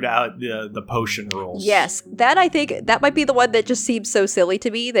homebrewed out the potion rules. Yes, that I think that might be the one that just seems so silly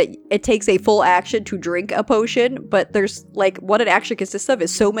to me that it takes a full action to drink a potion, but there's what an action consists of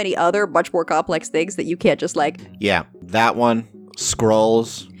is so many other much more complex things that you can't just Yeah, that one.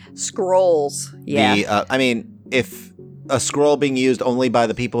 Scrolls. scrolls. Yeah. I mean, if a scroll being used only by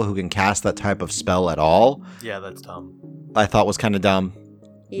the people who can cast that type of spell at all, Yeah, that's dumb. I thought was kind of dumb.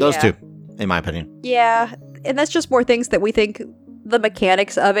 Those Yeah. two, in my opinion. Yeah, and that's just more things that we think the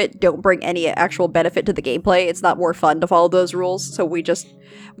mechanics of it don't bring any actual benefit to the gameplay. It's not more fun to follow those rules, so we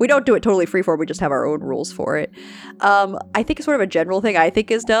don't do it totally freeform, we just have our own rules for it. I think sort of a general thing I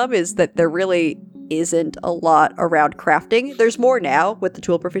think is dumb is that there really isn't a lot around crafting. There's more now with the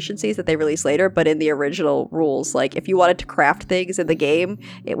tool proficiencies that they release later, but in the original rules, if you wanted to craft things in the game,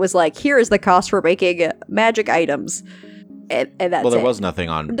 it was here is the cost for making magic items. And that's Well, there it. was nothing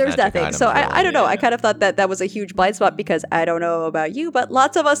on There's magic nothing. items, So really. I don't know. I kind of thought that was a huge blind spot because I don't know about you, but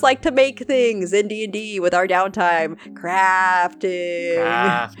lots of us like to make things in D&D with our downtime. Crafting.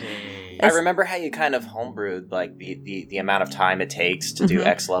 Crafting. I remember how you kind of homebrewed the amount of time it takes to do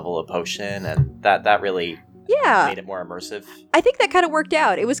X level of potion, and that really Yeah. made it more immersive. I think that kind of worked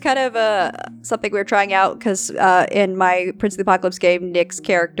out. It was kind of something we were trying out because in my Prince of the Apocalypse game, Nick's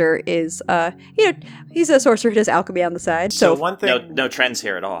character is, he's a sorcerer who does alchemy on the side. So So, one thing, No trends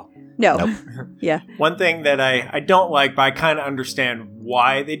here at all. no. Nope. Yeah. one thing that I don't like, but I kind of understand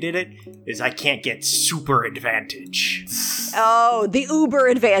why they did it, is I can't get super advantage. Oh, the Uber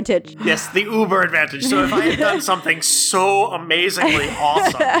advantage. Yes, the uber advantage. So if I had done something so amazingly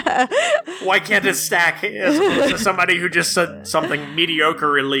awesome, why can't it stack as opposed to somebody who just said something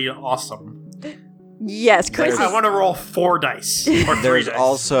mediocrely awesome? Yes, Chris I is... want to roll 4 dice or 3 There's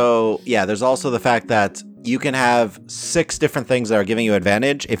dice. there's also the fact that you can have 6 different things that are giving you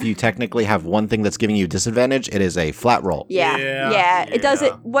advantage. If you technically have one thing that's giving you disadvantage, it is a flat roll. Yeah, it does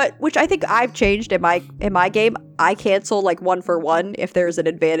it. Which I think I've changed in my game. I cancel 1 for 1 if there's an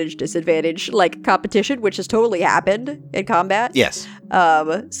advantage disadvantage competition, which has totally happened in combat. Yes.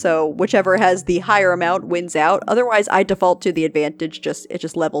 So whichever has the higher amount wins out. Otherwise, I default to the advantage. It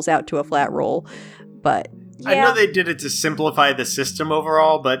just levels out to a flat roll. But yeah. I know they did it to simplify the system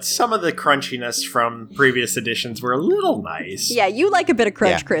overall, but some of the crunchiness from previous editions were a little nice. Yeah, you like a bit of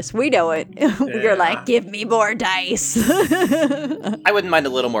crunch, Yeah. Chris. We know it. You're Yeah. like, give me more dice. I wouldn't mind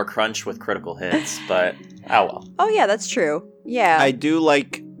a little more crunch with critical hits, but oh well. Oh yeah, that's true. Yeah. I do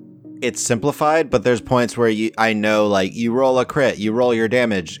like it's simplified, but there's points where I know, like, you roll a crit, you roll your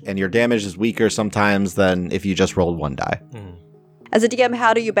damage, and your damage is weaker sometimes than if you just rolled one die. As a DM,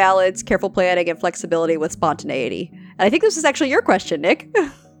 how do you balance careful planning and flexibility with spontaneity? And I think this is actually your question, Nick.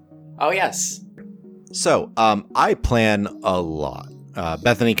 Oh, yes. So, I plan a lot.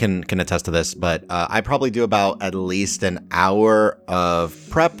 Bethany can attest to this, but I probably do about at least an hour of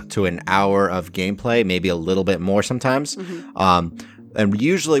prep to an hour of gameplay, maybe a little bit more sometimes. And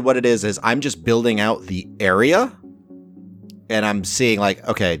usually what it is I'm just building out the area, and I'm seeing, like,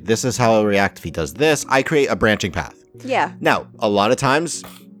 okay, this is how he'll react if he does this. I create a branching path. Yeah. Now, a lot of times,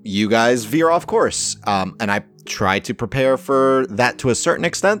 you guys veer off course, and I try to prepare for that to a certain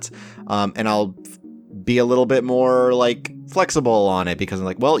extent, and I'll be a little bit more, like, flexible on it, because I'm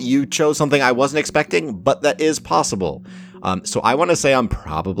like, well, you chose something I wasn't expecting, but that is possible. So I want to say I'm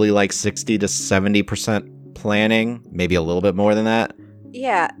probably like 60 to 70% planning, maybe a little bit more than that.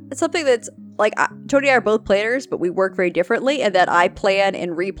 Yeah, it's something that's like Tony and I are both planners, but we work very differently, and that I plan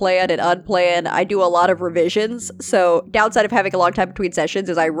and replan and unplan. I do a lot of revisions. So downside of having a long time between sessions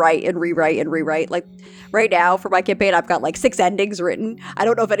is I write and rewrite and rewrite. Like right now for my campaign, I've got like 6 endings written. I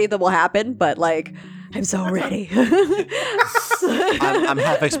don't know if any of them will happen, but like I'm so ready. I'm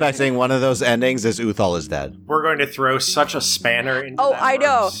half expecting one of those endings is Uthal is dead. We're going to throw such a spanner into Oh, that I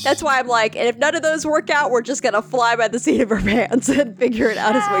know. works. That's why I'm like, and if none of those work out, we're just gonna fly by the seat of our pants and figure it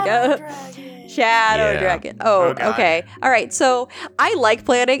out as we go. Shadow Yeah. Dragon. Oh, God. okay. All right. So I like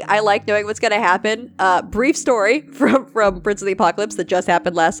planning. I like knowing what's going to happen. Brief story from Prince of the Apocalypse that just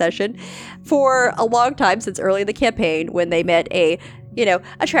happened last session. For a long time, since early in the campaign, when they met a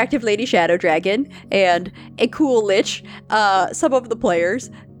attractive lady shadow dragon and a cool lich, some of the players,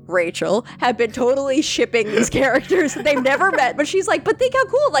 Rachel, have been totally shipping these characters. They've never met, but she's like, but think how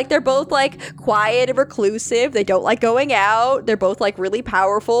cool. Like, they're both, like, quiet and reclusive. They don't like going out. They're both, like, really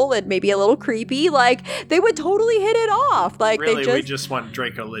powerful and maybe a little creepy. Like, they would totally hit it off. Like, Really, they we just want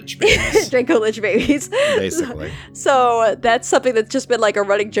Draco Lich babies. Draco Lich babies. Basically. So that's something that's just been, like, a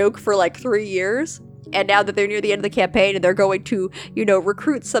running joke for, like, 3 years. And now that they're near the end of the campaign and they're going to,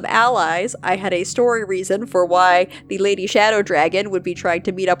 recruit some allies, I had a story reason for why the Lady Shadow Dragon would be trying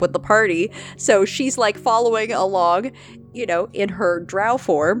to meet up with the party. So she's like following along, in her drow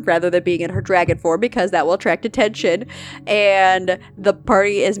form rather than being in her dragon form, because that will attract attention. And the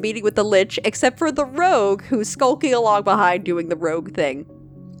party is meeting with the Lich, except for the rogue who's skulking along behind doing the rogue thing.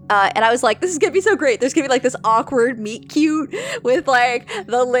 And I was like, this is going to be so great. There's going to be like this awkward meet cute with like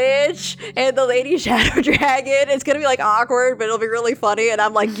the Lich and the Lady Shadow Dragon. It's going to be like awkward, but it'll be really funny. And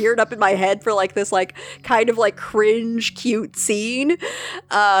I'm like geared up in my head for like this like kind of like cringe cute scene.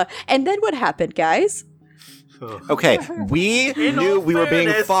 And then what happened, guys? Okay, we knew we were being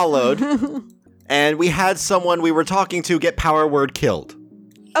fairness. followed, and we had someone we were talking to get power word killed.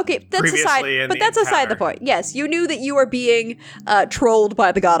 Okay, that's Previously aside, in but the that's aside the encounter. point. Yes, you knew that you were being trolled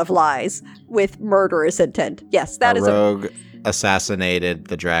by the God of Lies with murderous intent. Yes, that is a rogue assassinated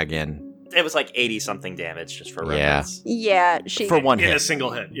the dragon It was like 80-something damage, just for Yeah. reference. yeah, she for one In a hit.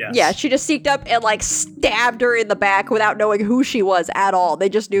 single hit, yes. Yeah, she just sneaked up and like stabbed her in the back without knowing who she was at all. They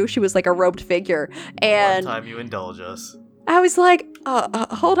just knew she was like a robed figure. One And time you indulge us. I was like,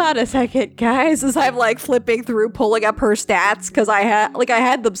 hold on a second, guys, as I'm like flipping through, pulling up her stats, because I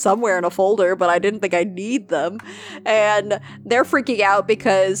had them somewhere in a folder, but I didn't think I'd need them. And they're freaking out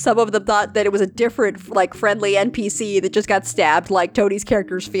because some of them thought that it was a different, like, friendly NPC that just got stabbed, like Tony's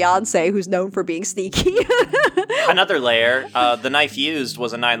character's fiance, who's known for being sneaky. Another layer, the knife used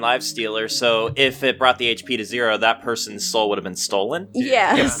was a 9 life stealer, so if it brought the HP to 0, that person's soul would have been stolen.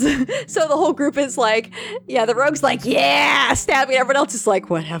 Yes. So the whole group is like, yeah, the rogue's like, yeah, stabbing. Everyone else is like,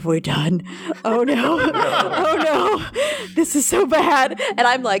 what have we done? Oh no. Oh no. This is so bad. And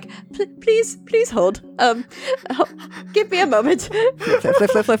I'm like, please hold. Give me a moment.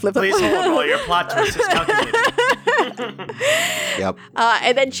 Flip. Please hold while your plot twist is calculated. Yep.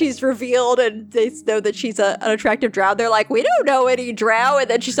 And then she's revealed, and they know that she's an attractive drow. They're like, we don't know any drow. And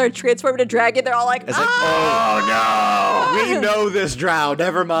then she starts transforming to dragon. They're all like, It's like, oh no, we know this drow.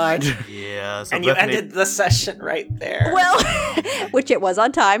 Never mind. Yeah, so And you Bethany- ended the session right there. well, which it was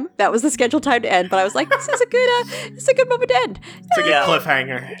on time. That was the scheduled time to end. But I was like, this is a good moment to end. It's a good Yeah.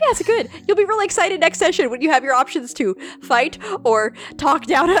 cliffhanger. Yeah, it's good. You'll be really excited next session when you have your options to fight or talk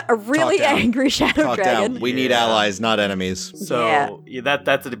down a really Talk down. angry shadow Talk dragon. down. We need Yeah. allies, not enemies. So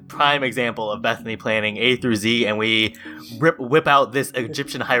that's a prime example of Bethany planning A through Z, and we whip out this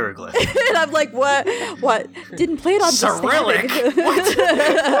Egyptian hieroglyph. And I'm like, what? Didn't plan on Cyrillic? stabbing.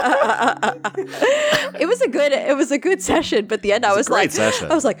 It was a good session, but at the end I was great session.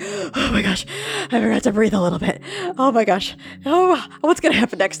 oh my gosh, I forgot to breathe a little bit. Oh my gosh. Oh, what's gonna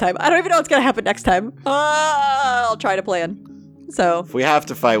happen next time? I don't even know what's gonna happen next time. I'll try to plan. So If we have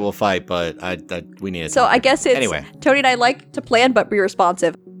to fight, we'll fight, but we need it. I guess it's Anyway. Tony and I like to plan but be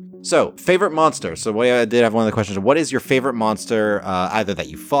responsive. So, favorite monster. So, I did have one of the questions. What is your favorite monster, either that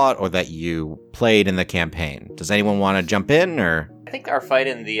you fought or that you played in the campaign? Does anyone want to jump in, or? I think our fight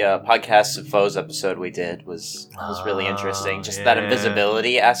in the Podcast of Foes episode we did was really interesting. Just that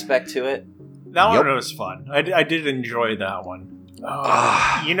invisibility aspect to it. That Yep. one was fun. I did enjoy that one.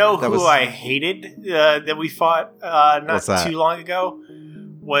 You know that who was- I hated that we fought not What's that? too long ago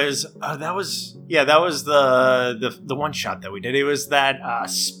was that was the one shot that we did. It was that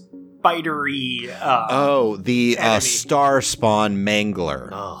spidery. the enemy. Star Spawn Mangler.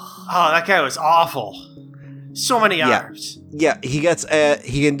 Oh. That guy was awful. So many Yeah. arms. Yeah, he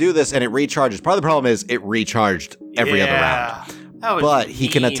can do this and it recharges. Part of the problem is it recharged every other round. That was But he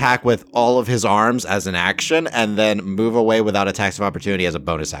can mean. attack with all of his arms as an action and then move away without attacks of opportunity as a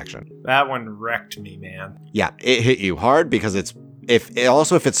bonus action. That one wrecked me, man. Yeah, it hit you hard because if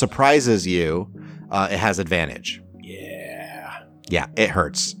it surprises you, it has advantage. Yeah. Yeah, it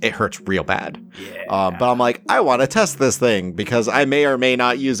hurts. It hurts real bad. Yeah. But I'm like, I want to test this thing because I may or may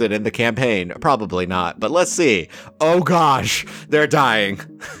not use it in the campaign. Probably not, but let's see. Oh gosh, they're dying.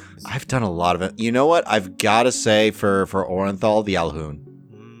 I've done a lot of it. You know what? I've got to say for Orenthal, the Alhun.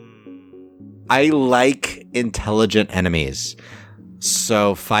 I like intelligent enemies.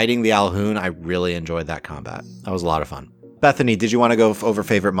 So fighting the Alhun, I really enjoyed that combat. That was a lot of fun. Bethany, did you want to go over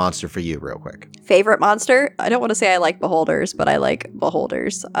favorite monster for you real quick? Favorite monster? I don't want to say I like beholders, but I like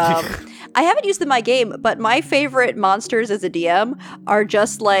beholders. I haven't used them in my game, but my favorite monsters as a DM are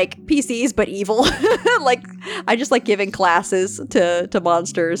just like PCs, but evil. Like, I just like giving classes to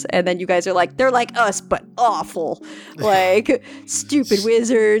monsters, and then you guys are like, they're like us, but awful. Like, stupid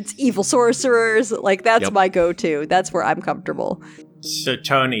wizards, evil sorcerers. Like, that's Yep. my go-to. That's where I'm comfortable. So,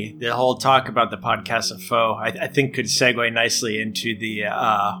 Tony, the whole talk about the Podcast of Foe, I think could segue nicely into the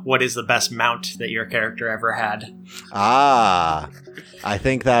what is the best mount that your character ever had? I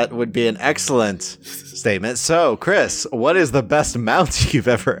think that would be an excellent statement. So, Chris, what is the best mount you've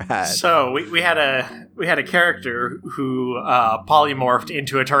ever had? So we had a character who polymorphed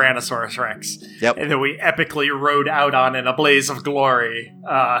into a Tyrannosaurus Rex, Yep. and then we epically rode out on in a blaze of glory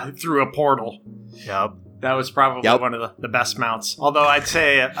through a portal. Yep. That was probably Yep. one of the best mounts. Although I'd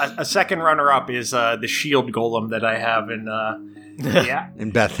say a second runner-up is the shield golem that I have in In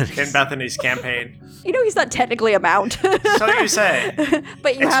Bethany. in Bethany's campaign. You know, he's not technically a mount. So you say.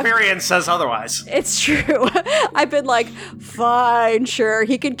 But you have... Experience says otherwise. It's true. I've been like, fine, sure.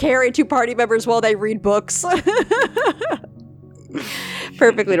 He can carry 2 party members while they read books.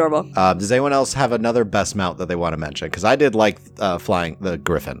 Perfectly normal. Does anyone else have another best mount that they want to mention? Because I did like flying the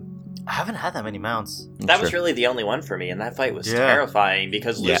Griffin. I haven't had that many mounts. That was really the only one for me, and that fight was Yeah. terrifying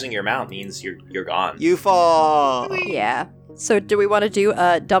because Yeah. losing your mount means you're gone. You fall. Yeah. So do we want to do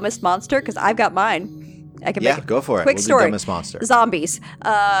dumbest monster? Because I've got mine. I can Yeah, make go for it. quick We'll do story. dumbest monster. zombies.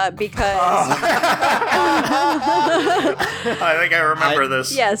 Because I think I remember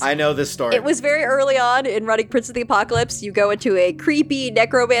this. yes. I know this story. It was very early on in running Prince of the Apocalypse. You go into a creepy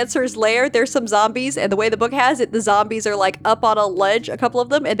necromancer's lair. There's some zombies, and the way the book has it, the zombies are like up on a ledge, a couple of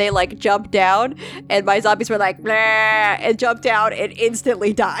them, and they like jump down. And my zombies were like, "Blah," and jumped down and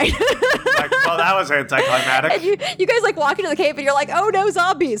instantly died. Like, well, that was anticlimactic. And you guys like walk into the cave, and you're like, oh no,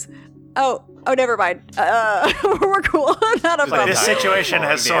 zombies. Oh, never mind. We're cool. Not a Like, problem. this situation Falling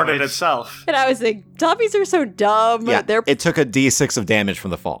has sorted damage. itself. And I was like, zombies are so dumb. yeah, They're it took a D6 of damage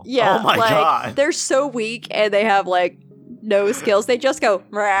from the fall. Yeah, Oh my like, God. they're so weak and they have like no skills. They just go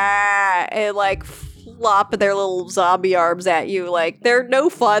 "Rah," and like flop their little zombie arms at you. Like they're no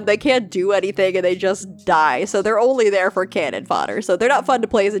fun. They can't do anything and they just die. So they're only there for cannon fodder. So they're not fun to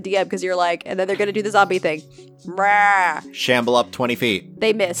play as a DM because you're like, and then they're gonna do the zombie thing. Rah. Shamble up 20 feet.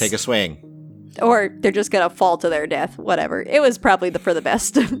 They miss. Take a swing. Or they're just gonna fall to their death. Whatever. It was probably for the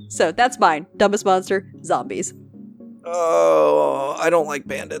best. So that's mine. Dumbest monster, zombies. Oh, I don't like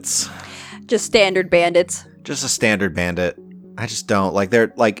bandits. Just standard bandits. Just a standard bandit. I just don't. Like,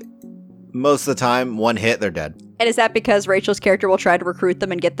 they're, like, most of the time, one hit, they're dead. And is that because Rachel's character will try to recruit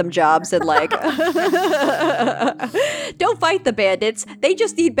them and get them jobs and like don't fight the bandits. They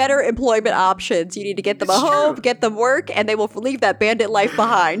just need better employment options. You need to get them a home, get them work, and they will leave that bandit life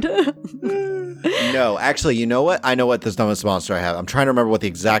behind. No, actually, you know what? I know what this dumbest monster I have. I'm trying to remember what the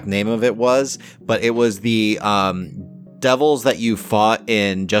exact name of it was, but it was the devils that you fought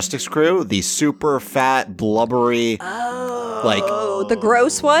in Justice Crew. The super fat, blubbery, like Oh, the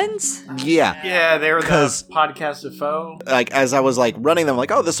gross ones? Yeah. Yeah, they were the 'Cause- podcast of foe. Like, as I was, like, running them,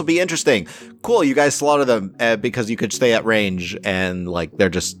 like, oh, this will be interesting. Cool, you guys slaughter them because you could stay at range, and, like, they're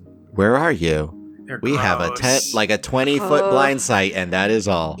just, where are you? They're We have a gross. like a 20-foot Oh. blind sight, and that is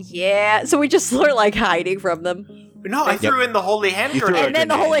all. Yeah, so we just were like hiding from them. No, I threw in the holy hand You threw grenade. And then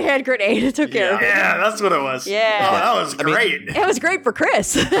the grenade. holy hand grenade took care of it. Yeah, that's what it was. Yeah. Oh, that was I mean- great. It was great for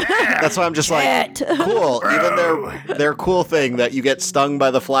Chris. That's why I'm just like, Shit. cool. Even their cool thing that you get stung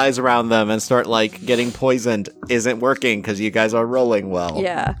by the flies around them and start, like, getting poisoned isn't working because you guys are rolling well.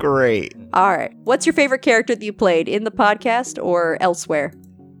 Yeah. Great. All right. What's your favorite character that you played in the podcast or elsewhere?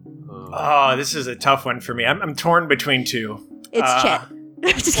 Oh, this is a tough one for me. I'm torn between two. It's Chet.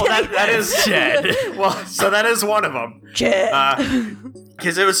 Just Well, kidding. that is Chet. Well, so that is one of them. Chet.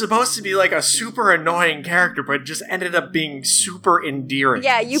 Because it was supposed to be like a super annoying character, but it just ended up being super endearing.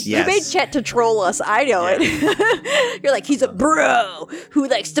 Yeah, you Yes. made Chet to troll us. I know it. You're like, he's a bro who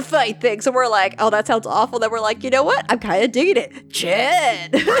likes to fight things. And we're like, oh, that sounds awful. Then we're like, you know what? I'm kind of digging it.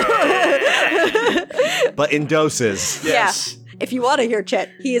 Chet. But in doses. Yes. Yeah. If you want to hear Chet,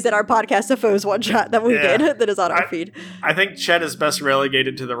 he is in our podcast of foes one shot that we Yeah. did that is on our I- feed. I think Chet is best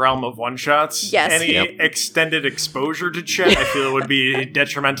relegated to the realm of one-shots. Yes. Any Yep. extended exposure to Chet, I feel, would be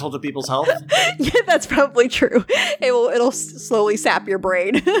detrimental to people's health. Yeah, that's probably true. It'll slowly sap your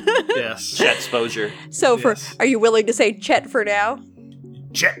brain. Yes. Jet exposure. So Yes. are you willing to say Chet for now?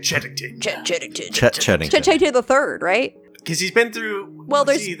 Chet Chettington. Chet Chettington. Chet Chettington. Chet the third, right? Because he's been through... Well,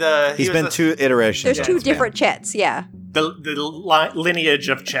 was there's- he the, he He's was been the, two iterations. There's of two this man. different Chets, yeah. the lineage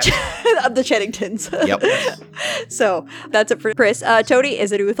of Chet. Of the Chettingtons. Yep. So that's it for Chris. Tony,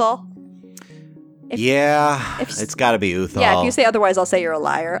 is it Uthal? Yeah, if- it's got to be Uthal. Yeah, if you say otherwise, I'll say you're a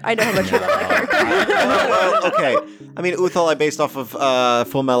liar. I know how much you love that character. well, okay. I mean, Uthal I based off of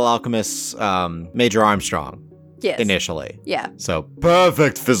Full Metal Alchemist's Major Armstrong Yes. initially. Yeah. So,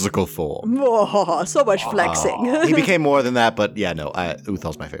 perfect physical form. Oh, so much flexing. He became more than that, but yeah, no,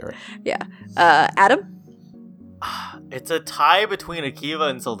 Uthal's my favorite. Yeah. Adam? It's a tie between Akiva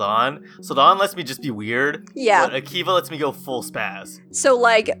and Sildan. Sildan lets me just be weird. Yeah. But Akiva lets me go full spaz. So,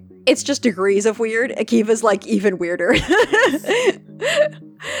 like, it's just degrees of weird. Akiva's, like, even weirder.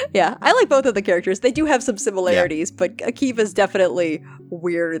 Yeah, I like both of the characters. They do have some similarities, but Akiva's definitely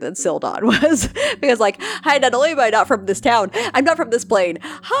weirder than Sildan was. Because, like, hi, not only am I not from this town, I'm not from this plane.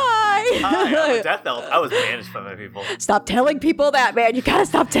 Hi! Hi, I'm a death elf. I was banished by my people. Stop telling people that, man. You gotta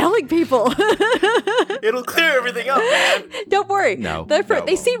stop telling people. It'll clear everything up, man. Don't worry. No, They're no, it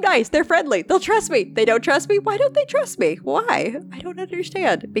they won't. seem nice. They're friendly. They'll trust me. They don't trust me. Why don't they trust me? Why? I don't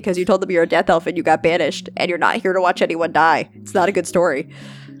understand. Because you told them you're a death elf and you got banished, and you're not here to watch anyone die. It's not a good story.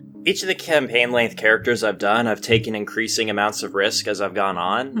 Each of the campaign length characters I've done, I've taken increasing amounts of risk as I've gone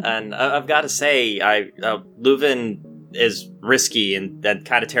on, and I've got to say, Leuven is risky and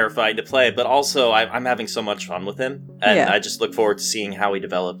kind of terrifying to play, but also I'm having so much fun with him, and Yeah. I just look forward to seeing how he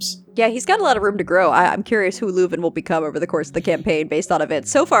develops. Yeah, he's got a lot of room to grow. I'm curious who Leuven will become over the course of the campaign based on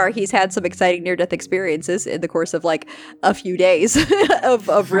events. So far, he's had some exciting near-death experiences in the course of, like, a few days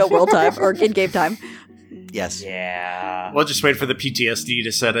of real-world time, or in-game time. Yes. Yeah. We'll just wait for the PTSD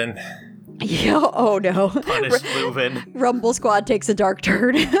to set in. Yeah, oh no. Punish Leuven. Rumble Squad takes a dark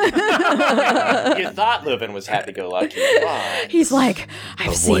turn. You thought Leuven was happy-go-lucky. Why? He's like, I've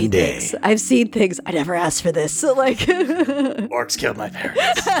Of seen one day. things. I've seen things. I never asked for this. So, like, Orcs killed my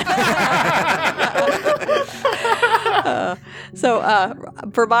parents.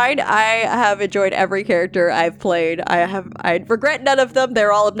 for mine, I have enjoyed every character I've played. I regret none of them.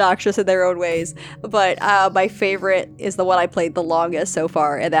 They're all obnoxious in their own ways. But my favorite is the one I played the longest so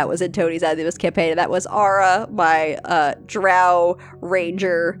far, and that was in Tony's Anonymous campaign. And that was Ara, my drow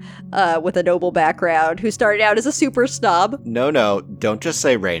ranger with a noble background, who started out as a super snob. No, don't just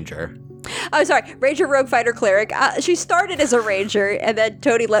say ranger. I'm sorry, Ranger, Rogue, Fighter, Cleric. She started as a Ranger, and then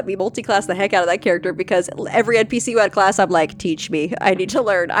Tony let me multi-class the heck out of that character because every NPC who had class, I'm like, teach me. I need to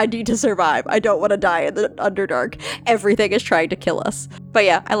learn. I need to survive. I don't want to die in the Underdark. Everything is trying to kill us. But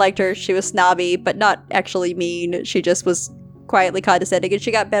yeah, I liked her. She was snobby, but not actually mean. She just was quietly condescending, and she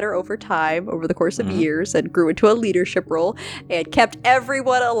got better over time, over the course of years, and grew into a leadership role, and kept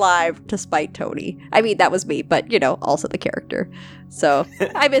everyone alive to spite Tony. I mean, that was me, but, you know, also the character. So,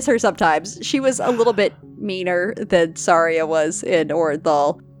 I miss her sometimes. She was a little bit meaner than Saria was in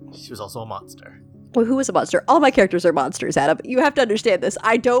Orenthal. She was also a monster. Well, who is a monster? All my characters are monsters, Adam. You have to understand this.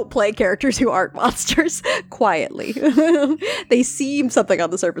 I don't play characters who aren't monsters quietly. They seem something on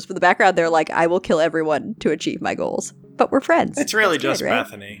the surface. From the background, they're like, I will kill everyone to achieve my goals. But we're friends. It's really That's just good, right?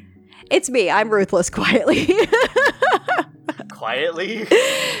 Bethany. It's me. I'm ruthless quietly. Quietly?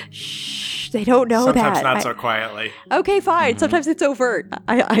 Shh. they don't know Sometimes that. not so quietly. Okay, fine. Sometimes it's overt.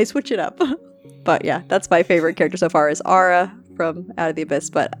 I switch it up. But yeah, that's my favorite character so far is Ara from Out of the Abyss.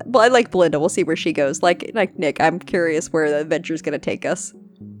 But I like Belinda. We'll see where she goes. Like Nick, I'm curious where the adventure's going to take us.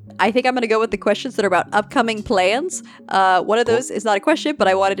 I think I'm going to go with the questions that are about upcoming plans. One of those is not a question, but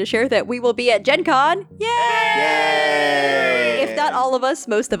I wanted to share that we will be at Gen Con. Yay! If not all of us,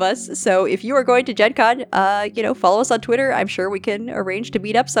 most of us. So if you are going to Gen Con, follow us on Twitter. I'm sure we can arrange to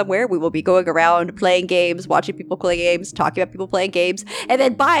meet up somewhere. We will be going around playing games, watching people play games, talking about people playing games, and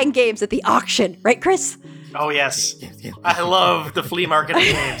then buying games at the auction. Right, Chris? Oh, yes. I love the flea market of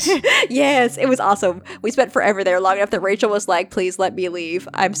games. Yes, it was awesome. We spent forever there, long enough that Rachel was like, please let me leave.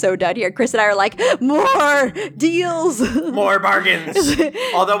 I'm so done here. Chris and I are like, more deals. More bargains.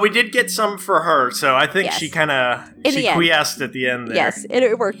 Although we did get some for her, so I think Yes. she kind of quiesced at the end there. Yes,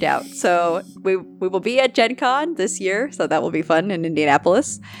 it worked out. So we will be at Gen Con this year, so that will be fun in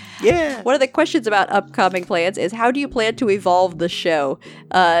Indianapolis. Yeah. One of the questions about upcoming plans is how do you plan to evolve the show?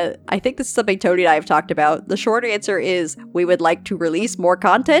 I think this is something Tony and I have talked about. The short answer is we would like to release more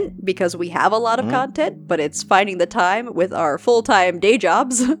content because we have a lot of content, but it's finding the time with our full-time day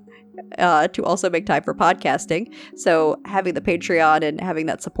jobs to also make time for podcasting. So having the Patreon and having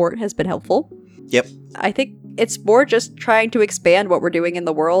that support has been helpful. Yep. I think it's more just trying to expand what we're doing in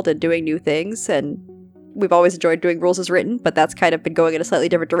the world and doing new things. And we've always enjoyed doing Rules as Written, but that's kind of been going in a slightly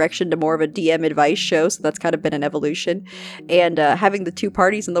different direction to more of a DM advice show. So that's kind of been an evolution. And having the two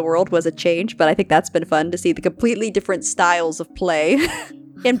parties in the world was a change, but I think that's been fun to see the completely different styles of play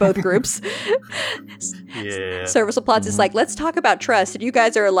in both groups. Yeah. Serviceable Plots is like, let's talk about trust. And you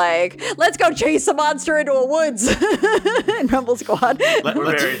guys are like, let's go chase a monster into a woods in Rumble Squad.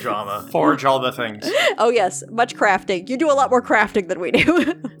 We're very drama. Forge all the things. Oh, yes. Much crafting. You do a lot more crafting than we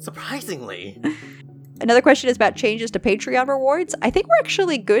do. Surprisingly. Another question is about changes to Patreon rewards. I think we're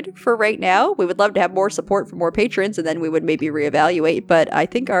actually good for right now. We would love to have more support from more patrons, and then we would maybe reevaluate. But I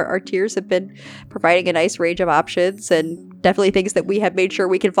think our tiers have been providing a nice range of options and definitely things that we have made sure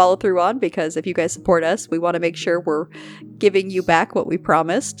we can follow through on, because if you guys support us, we want to make sure we're giving you back what we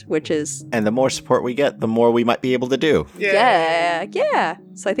promised, which is... And the more support we get, the more we might be able to do. Yeah.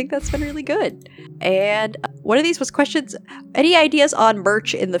 So I think that's been really good. And one of these was questions, any ideas on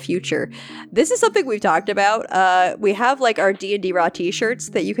merch in the future? This is something we've talked about. We have like our D&D Raw t-shirts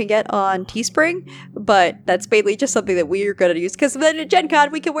that you can get on Teespring, but that's mainly just something that we're going to use because then at Gen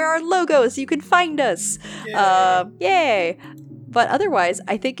Con we can wear our logos. You can find us. Yay. But otherwise,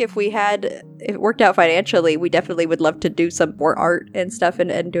 I think if it worked out financially, we definitely would love to do some more art and stuff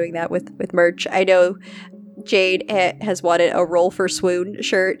and doing that with merch. I know Jade has wanted a Roll for Swoon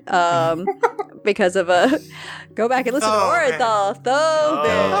shirt because of go back and listen to Orenthal.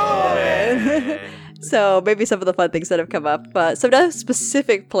 So maybe some of the fun things that have come up. Some no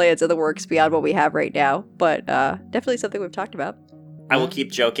specific plans in the works beyond what we have right now, but definitely something we've talked about. I will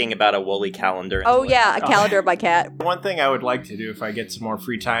keep joking about a woolly calendar. Oh yeah, a calendar of my cat. One thing I would like to do if I get some more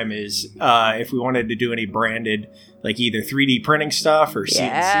free time is if we wanted to do any branded, like either 3D printing stuff or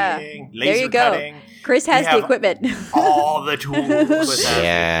CNCing, laser there you go. cutting. Chris has the equipment. All the tools.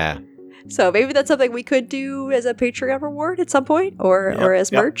 Yeah. So maybe that's something we could do as a Patreon reward at some point, or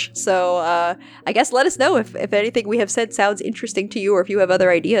as merch. So I guess let us know if anything we have said sounds interesting to you, or if you have other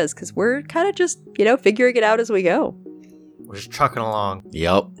ideas, because we're kind of just figuring it out as we go. We're just trucking along.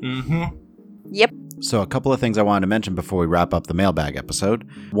 Yep. Mm-hmm. Yep. So a couple of things I wanted to mention before we wrap up the mailbag episode.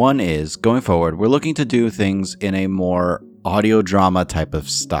 One is, going forward, we're looking to do things in a more audio drama type of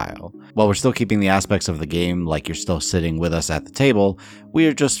style. While we're still keeping the aspects of the game like you're still sitting with us at the table, we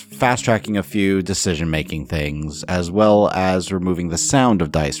are just fast-tracking a few decision-making things, as well as removing the sound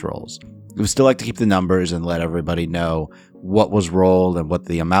of dice rolls. We would still like to keep the numbers and let everybody know what was rolled and what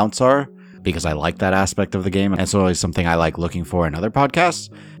the amounts are, because I like that aspect of the game, and it's always something I like looking for in other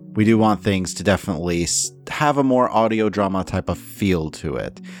podcasts. We do want things to definitely have a more audio drama type of feel to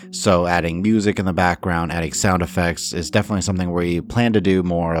it. So adding music in the background, adding sound effects is definitely something we plan to do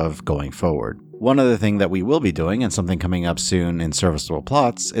more of going forward. One other thing that we will be doing, and something coming up soon in Serviceable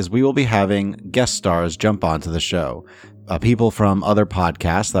Plots, is we will be having guest stars jump onto the show. People from other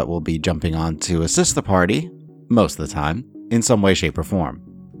podcasts that will be jumping on to assist the party, most of the time, in some way, shape, or form.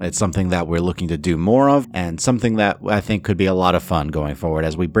 It's something that we're looking to do more of, and something that I think could be a lot of fun going forward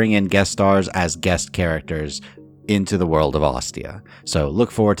as we bring in guest stars as guest characters into the world of Ostia. So look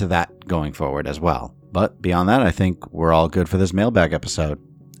forward to that going forward as well. But beyond that, I think we're all good for this mailbag episode.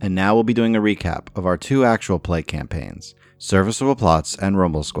 And now we'll be doing a recap of our two actual play campaigns, Serviceable Plots and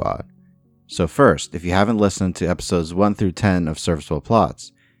Rumble Squad. So first, if you haven't listened to episodes 1 through 10 of Serviceable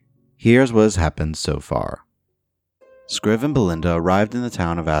Plots, here's what has happened so far. Scriv and Belinda arrived in the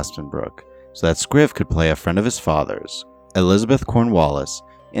town of Aspenbrook, so that Scriv could play a friend of his father's, Elizabeth Cornwallis,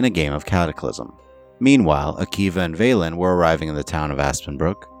 in a game of Cataclysm. Meanwhile, Akiva and Valen were arriving in the town of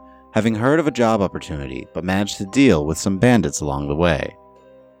Aspenbrook, having heard of a job opportunity but managed to deal with some bandits along the way.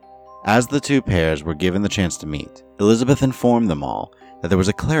 As the two pairs were given the chance to meet, Elizabeth informed them all that there was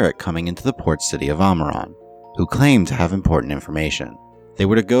a cleric coming into the port city of Amaran, who claimed to have important information. They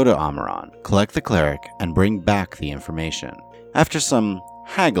were to go to Amaran, collect the cleric, and bring back the information. After some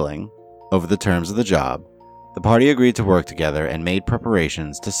haggling over the terms of the job, the party agreed to work together and made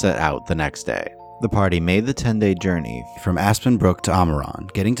preparations to set out the next day. The party made the 10-day journey from Aspenbrook to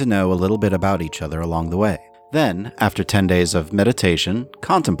Amaran, getting to know a little bit about each other along the way. Then, after 10 days of meditation,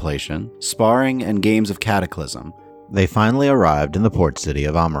 contemplation, sparring, and games of Cataclysm, they finally arrived in the port city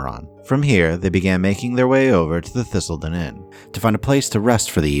of Amaran. From here, they began making their way over to the Thistledown Inn to find a place to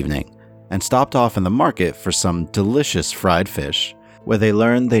rest for the evening, and stopped off in the market for some delicious fried fish, where they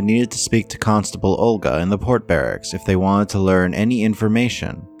learned they needed to speak to Constable Olga in the port barracks if they wanted to learn any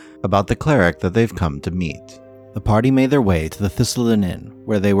information about the cleric that they've come to meet. The party made their way to the Thistledown Inn,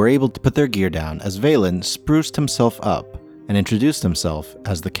 where they were able to put their gear down as Valen spruced himself up and introduced himself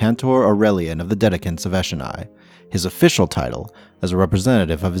as the Cantor Aurelian of the Dedicants of Eshonai, his official title as a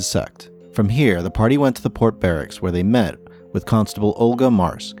representative of his sect. From here, the party went to the port barracks where they met with Constable Olga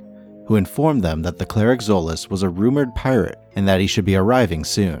Marsk, who informed them that the cleric Zolas was a rumored pirate and that he should be arriving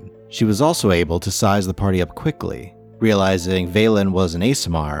soon. She was also able to size the party up quickly, realizing Valen was an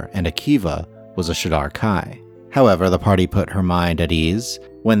Aasimar and Akiva was a Shadar Kai. However, the party put her mind at ease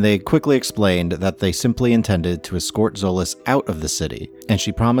when they quickly explained that they simply intended to escort Zolas out of the city, and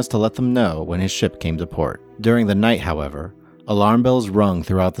she promised to let them know when his ship came to port. During the night, however, alarm bells rung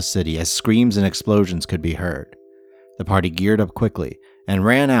throughout the city as screams and explosions could be heard. The party geared up quickly and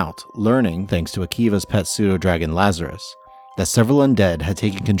ran out, learning, thanks to Akiva's pet pseudo-dragon Lazarus, that several undead had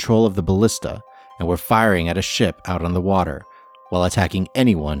taken control of the ballista and were firing at a ship out on the water, while attacking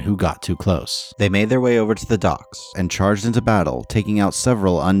anyone who got too close. They made their way over to the docks and charged into battle, taking out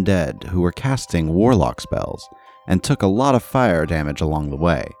several undead who were casting warlock spells, and took a lot of fire damage along the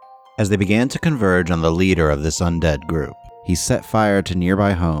way. As they began to converge on the leader of this undead group, he set fire to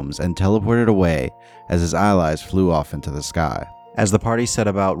nearby homes and teleported away as his allies flew off into the sky. As the party set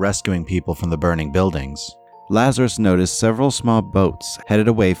about rescuing people from the burning buildings, Lazarus noticed several small boats headed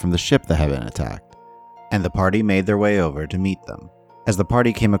away from the ship that had been attacked, and the party made their way over to meet them. As the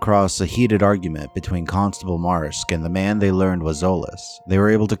party came across a heated argument between Constable Marsk and the man they learned was Zolas, they were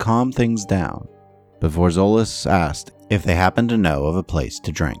able to calm things down before Zolas asked if they happened to know of a place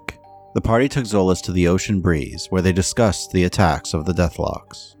to drink. The party took Zolas to the Ocean Breeze, where they discussed the attacks of the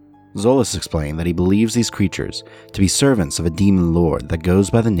Deathlocks. Zolas explained that he believes these creatures to be servants of a demon lord that goes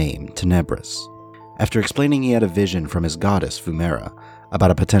by the name Tenebris. After explaining he had a vision from his goddess Fumera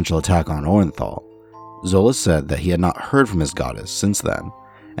about a potential attack on Orenthal, Zolas said that he had not heard from his goddess since then,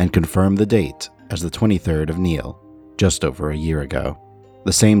 and confirmed the date as the 23rd of Neil, just over a year ago.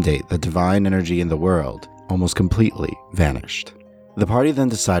 The same date that divine energy in the world almost completely vanished. The party then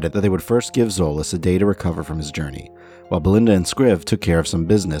decided that they would first give Zolas a day to recover from his journey, while Belinda and Scriv took care of some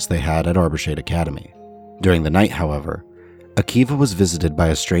business they had at Arborshade Academy. During the night, however, Akiva was visited by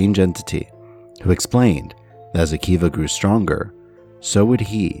a strange entity, who explained that as Akiva grew stronger, so would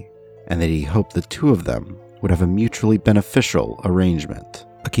he, and that he hoped the two of them would have a mutually beneficial arrangement.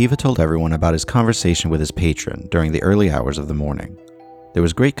 Akiva told everyone about his conversation with his patron during the early hours of the morning. There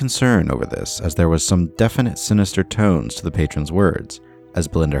was great concern over this, as there was some definite sinister tones to the patron's words, as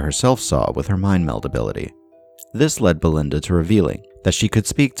Belinda herself saw with her mind meld ability. This led Belinda to revealing that she could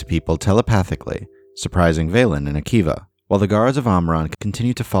speak to people telepathically, surprising Valen and Akiva. While the guards of Amaran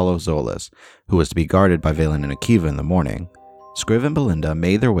continued to follow Zolas, who was to be guarded by Valen and Akiva in the morning, Scriv and Belinda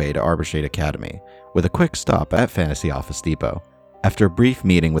made their way to Arborshade Academy, with a quick stop at Fantasy Office Depot. After a brief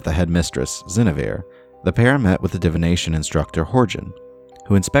meeting with the headmistress, Zinevere, the pair met with the divination instructor Horgen,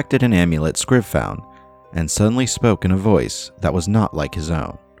 who inspected an amulet Scriv found, and suddenly spoke in a voice that was not like his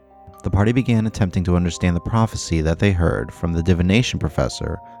own. The party began attempting to understand the prophecy that they heard from the divination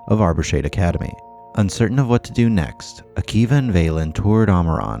professor of Arborshade Academy. Uncertain of what to do next, Akiva and Valen toured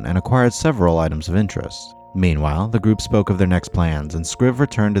Amaran and acquired several items of interest. Meanwhile, the group spoke of their next plans, and Scriv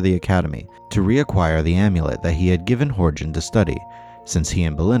returned to the academy to reacquire the amulet that he had given Horgen to study, since he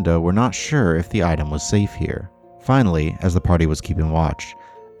and Belinda were not sure if the item was safe here. Finally, as the party was keeping watch,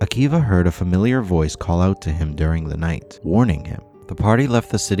 Akiva heard a familiar voice call out to him during the night, warning him. The party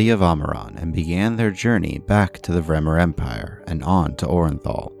left the city of Amaran and began their journey back to the Vremer Empire and on to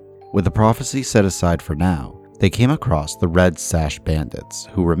Orenthal. With the prophecy set aside for now, they came across the Red Sash Bandits,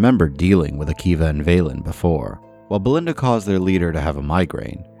 who remembered dealing with Akiva and Valen before. While Belinda caused their leader to have a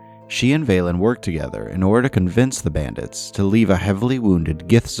migraine, She and Valen worked together in order to convince the bandits to leave a heavily wounded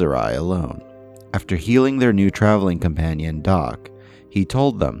Githzerai alone. After healing their new traveling companion, Doc, he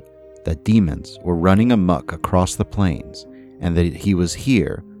told them that demons were running amok across the plains and that he was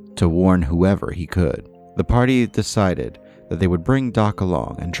here to warn whoever he could. The party decided that they would bring Doc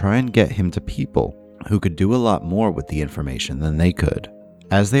along and try and get him to people who could do a lot more with the information than they could.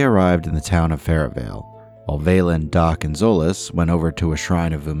 As they arrived in the town of Faravale, while Valen, Doc, and Zolas went over to a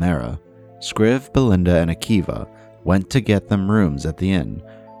shrine of Vumera, Scriv, Belinda, and Akiva went to get them rooms at the inn,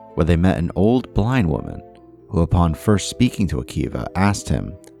 where they met an old blind woman, who upon first speaking to Akiva asked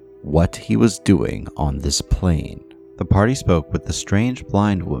him what he was doing on this plane. The party spoke with the strange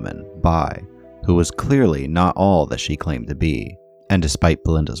blind woman, Bai, who was clearly not all that she claimed to be, and despite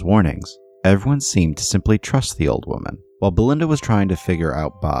Belinda's warnings, everyone seemed to simply trust the old woman. While Belinda was trying to figure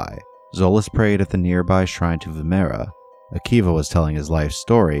out Bai, Zolas prayed at the nearby shrine to Vumera, Akiva was telling his life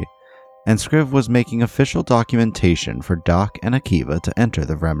story, and Scriv was making official documentation for Doc and Akiva to enter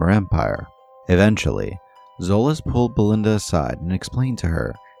the Vremer Empire. Eventually, Zolas pulled Belinda aside and explained to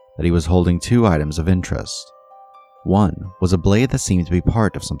her that he was holding two items of interest. One was a blade that seemed to be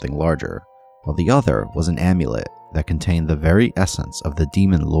part of something larger, while the other was an amulet that contained the very essence of the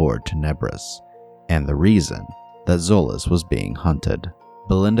demon lord Tenebris, and the reason that Zolas was being hunted.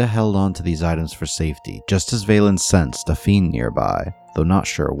 Belinda held on to these items for safety, just as Valen sensed a fiend nearby, though not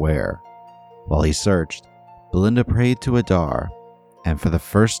sure where. While he searched, Belinda prayed to Adar, and for the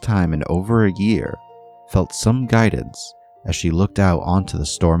first time in over a year, felt some guidance as she looked out onto the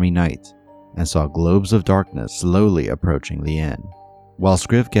stormy night and saw globes of darkness slowly approaching the inn. While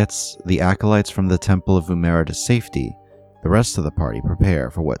Scriv gets the acolytes from the Temple of Vumera to safety, the rest of the party prepare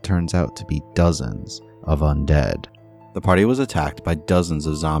for what turns out to be dozens of undead. The party was attacked by dozens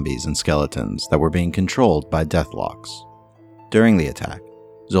of zombies and skeletons that were being controlled by deathlocks. During the attack,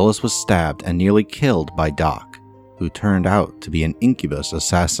 Zolas was stabbed and nearly killed by Doc, who turned out to be an incubus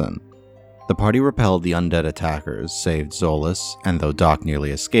assassin. The party repelled the undead attackers, saved Zolas, and though Doc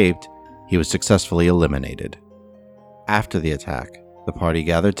nearly escaped, he was successfully eliminated. After the attack, the party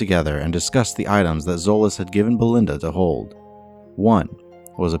gathered together and discussed the items that Zolas had given Belinda to hold. One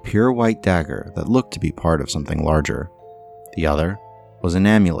was a pure white dagger that looked to be part of something larger. The other was an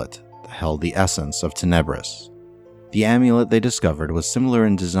amulet that held the essence of Tenebris. The amulet they discovered was similar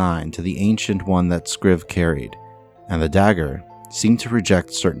in design to the ancient one that Scriv carried, and the dagger seemed to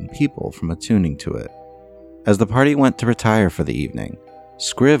reject certain people from attuning to it. As the party went to retire for the evening,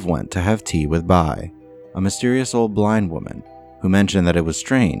 Scriv went to have tea with Bai, a mysterious old blind woman who mentioned that it was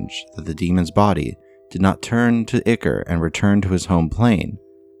strange that the demon's body did not turn to Ichor and return to his home plane,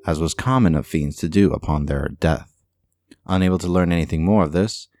 as was common of fiends to do upon their death. Unable to learn anything more of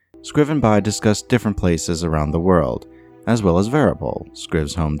this, Scriv and Bai discussed different places around the world, as well as Veripol,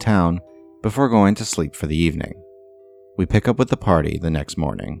 Scriv's hometown, before going to sleep for the evening. We pick up with the party the next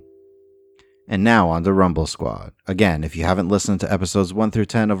morning. And now on to Rumble Squad. Again, if you haven't listened to episodes 1 through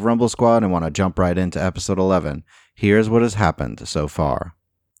 10 of Rumble Squad and want to jump right into episode 11, here's what has happened so far.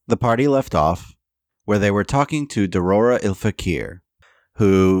 The party left off where they were talking to Dorora Ilfakir,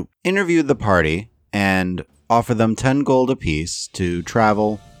 who interviewed the party and offered them 10 gold apiece to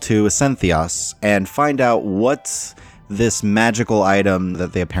travel to Ascenthios and find out what's this magical item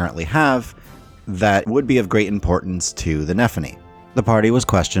that they apparently have that would be of great importance to the Nephany. The party was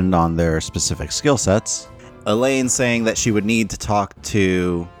questioned on their specific skill sets, Elaine saying that she would need to talk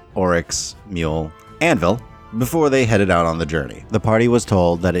to Oryx, Mule, Anvil before they headed out on the journey. The party was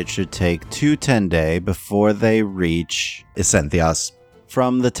told that it should take 2 10-day before they reach Ascenthios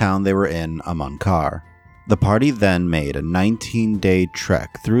from the town they were in, Amonkar. The party then made a 19-day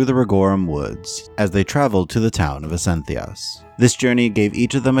trek through the Rigorum woods as they traveled to the town of Ascenthios. This journey gave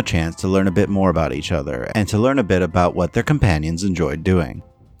each of them a chance to learn a bit more about each other and to learn a bit about what their companions enjoyed doing.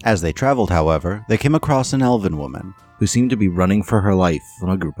 As they traveled, however, they came across an elven woman who seemed to be running for her life from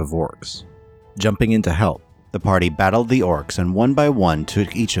a group of orcs. Jumping in to help, the party battled the orcs and one by one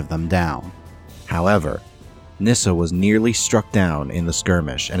took each of them down. However, Nissa was nearly struck down in the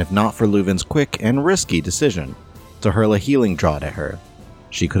skirmish, and if not for Leuven's quick and risky decision to hurl a healing draught at her,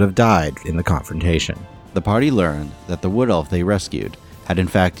 she could have died in the confrontation. The party learned that the wood elf they rescued had in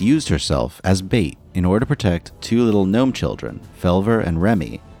fact used herself as bait in order to protect 2 little gnome children, Felver and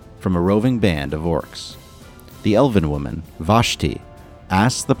Remy, from a roving band of orcs. The elven woman, Vashti,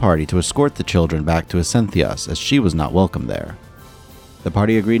 asked the party to escort the children back to Ascenthios as she was not welcome there. The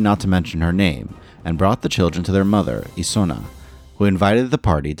party agreed not to mention her name, and brought the children to their mother, Isona, who invited the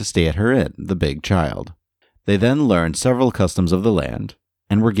party to stay at her inn, the Big Child. They then learned several customs of the land,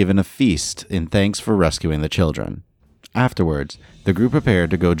 and were given a feast in thanks for rescuing the children. Afterwards, the group prepared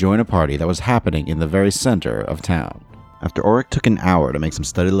to go join a party that was happening in the very center of town. After Auric took an hour to make some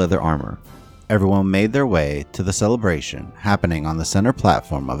studded leather armor, everyone made their way to the celebration happening on the center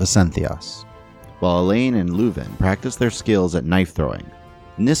platform of Ascenthios. While Elaine and Leuven practiced their skills at knife throwing,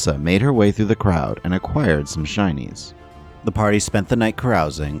 Nissa made her way through the crowd and acquired some shinies. The party spent the night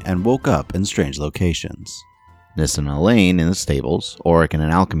carousing and woke up in strange locations. Nissa and Elaine in the stables, Auric in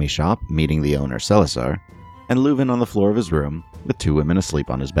an alchemy shop meeting the owner Celisar, and Leuven on the floor of his room with 2 women asleep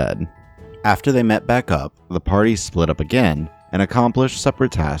on his bed. After they met back up, the party split up again and accomplished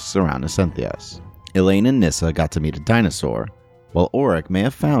separate tasks around Ascenthios. Elaine and Nissa got to meet a dinosaur, while Auric may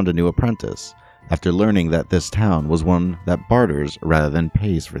have found a new apprentice after learning that this town was one that barters rather than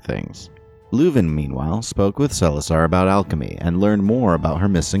pays for things. Leuven, meanwhile, spoke with Celisar about alchemy and learned more about her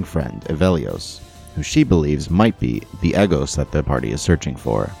missing friend, Evelios, who she believes might be the Egos that the party is searching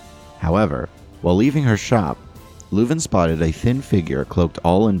for. However, while leaving her shop, Leuven spotted a thin figure cloaked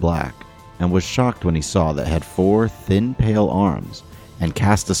all in black, and was shocked when he saw that it had 4 thin, pale arms, and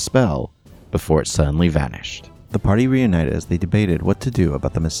cast a spell before it suddenly vanished. The party reunited as they debated what to do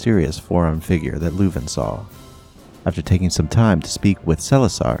about the mysterious 4-armed figure that Leuven saw. After taking some time to speak with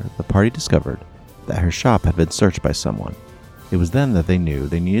Celisar, the party discovered that her shop had been searched by someone. It was then that they knew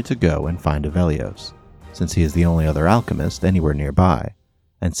they needed to go and find Evelios, since he is the only other alchemist anywhere nearby,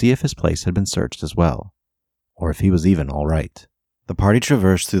 and see if his place had been searched as well, or if he was even alright. The party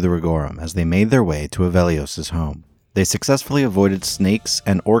traversed through the Rigorum as they made their way to Evelios' home. They successfully avoided snakes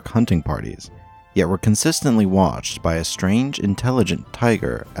and orc hunting parties, yet were consistently watched by a strange, intelligent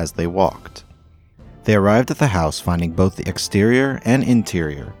tiger as they walked. They arrived at the house finding both the exterior and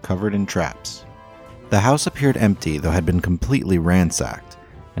interior covered in traps. The house appeared empty, though had been completely ransacked,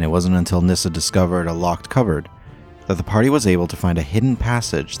 and it wasn't until Nissa discovered a locked cupboard that the party was able to find a hidden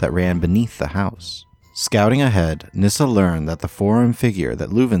passage that ran beneath the house. Scouting ahead, Nissa learned that the 4-armed figure that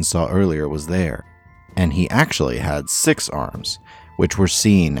Leuven saw earlier was there, and he actually had 6 arms, which were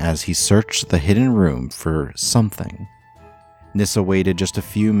seen as he searched the hidden room for something. Nissa waited just a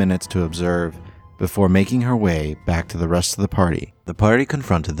few minutes to observe before making her way back to the rest of the party. The party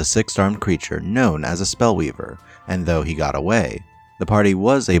confronted the 6-armed creature known as a Spellweaver, and though he got away, the party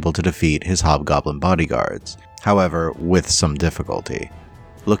was able to defeat his hobgoblin bodyguards, however, with some difficulty.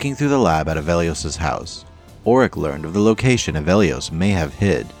 Looking through the lab at Evelios' house, Auric learned of the location Evelios may have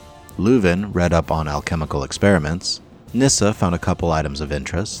hid. Leuven read up on alchemical experiments, Nissa found a couple items of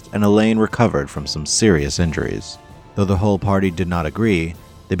interest, and Elaine recovered from some serious injuries. Though the whole party did not agree,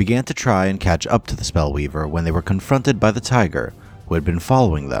 they began to try and catch up to the Spellweaver when they were confronted by the tiger who had been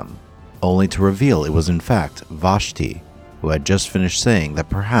following them, only to reveal it was in fact Vashti, who had just finished saying that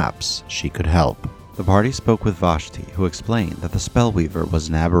perhaps she could help. The party spoke with Vashti, who explained that the Spellweaver was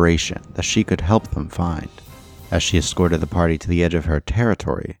an aberration that she could help them find. As she escorted the party to the edge of her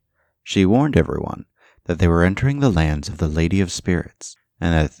territory, she warned everyone that they were entering the lands of the Lady of Spirits,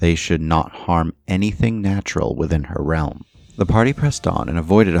 and that they should not harm anything natural within her realm. The party pressed on and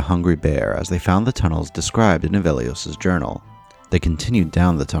avoided a hungry bear as they found the tunnels described in Evelios' journal. They continued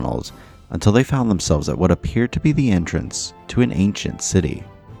down the tunnels until they found themselves at what appeared to be the entrance to an ancient city.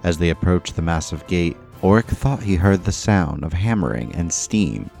 As they approached the massive gate, Auric thought he heard the sound of hammering and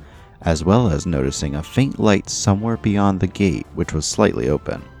steam, as well as noticing a faint light somewhere beyond the gate, which was slightly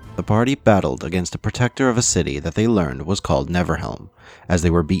open. The party battled against a protector of a city that they learned was called Neverhelm, as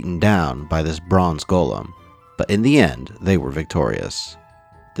they were beaten down by this bronze golem, but in the end, they were victorious.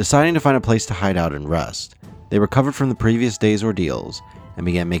 Deciding to find a place to hide out and rest, they recovered from the previous day's ordeals and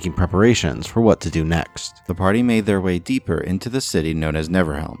began making preparations for what to do next. The party made their way deeper into the city known as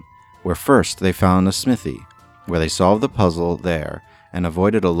Neverhelm, where first they found a smithy, where they solved the puzzle there and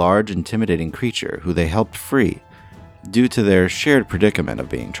avoided a large, intimidating creature who they helped free due to their shared predicament of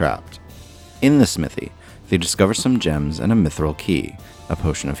being trapped. In the smithy, they discovered some gems and a mithril key, a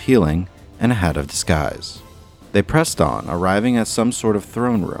potion of healing, and a hat of disguise. They pressed on, arriving at some sort of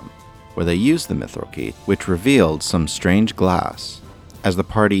throne room, where they used the mithril key, which revealed some strange glass. As the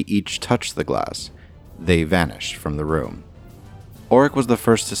party each touched the glass, they vanished from the room. Auric was the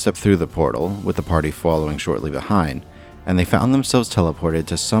first to step through the portal, with the party following shortly behind, and they found themselves teleported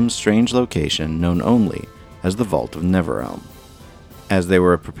to some strange location known only as the Vault of Neverhelm. As they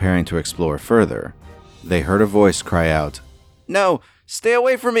were preparing to explore further, they heard a voice cry out, "No! Stay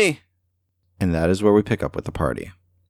away from me!" And that is where we pick up with the party.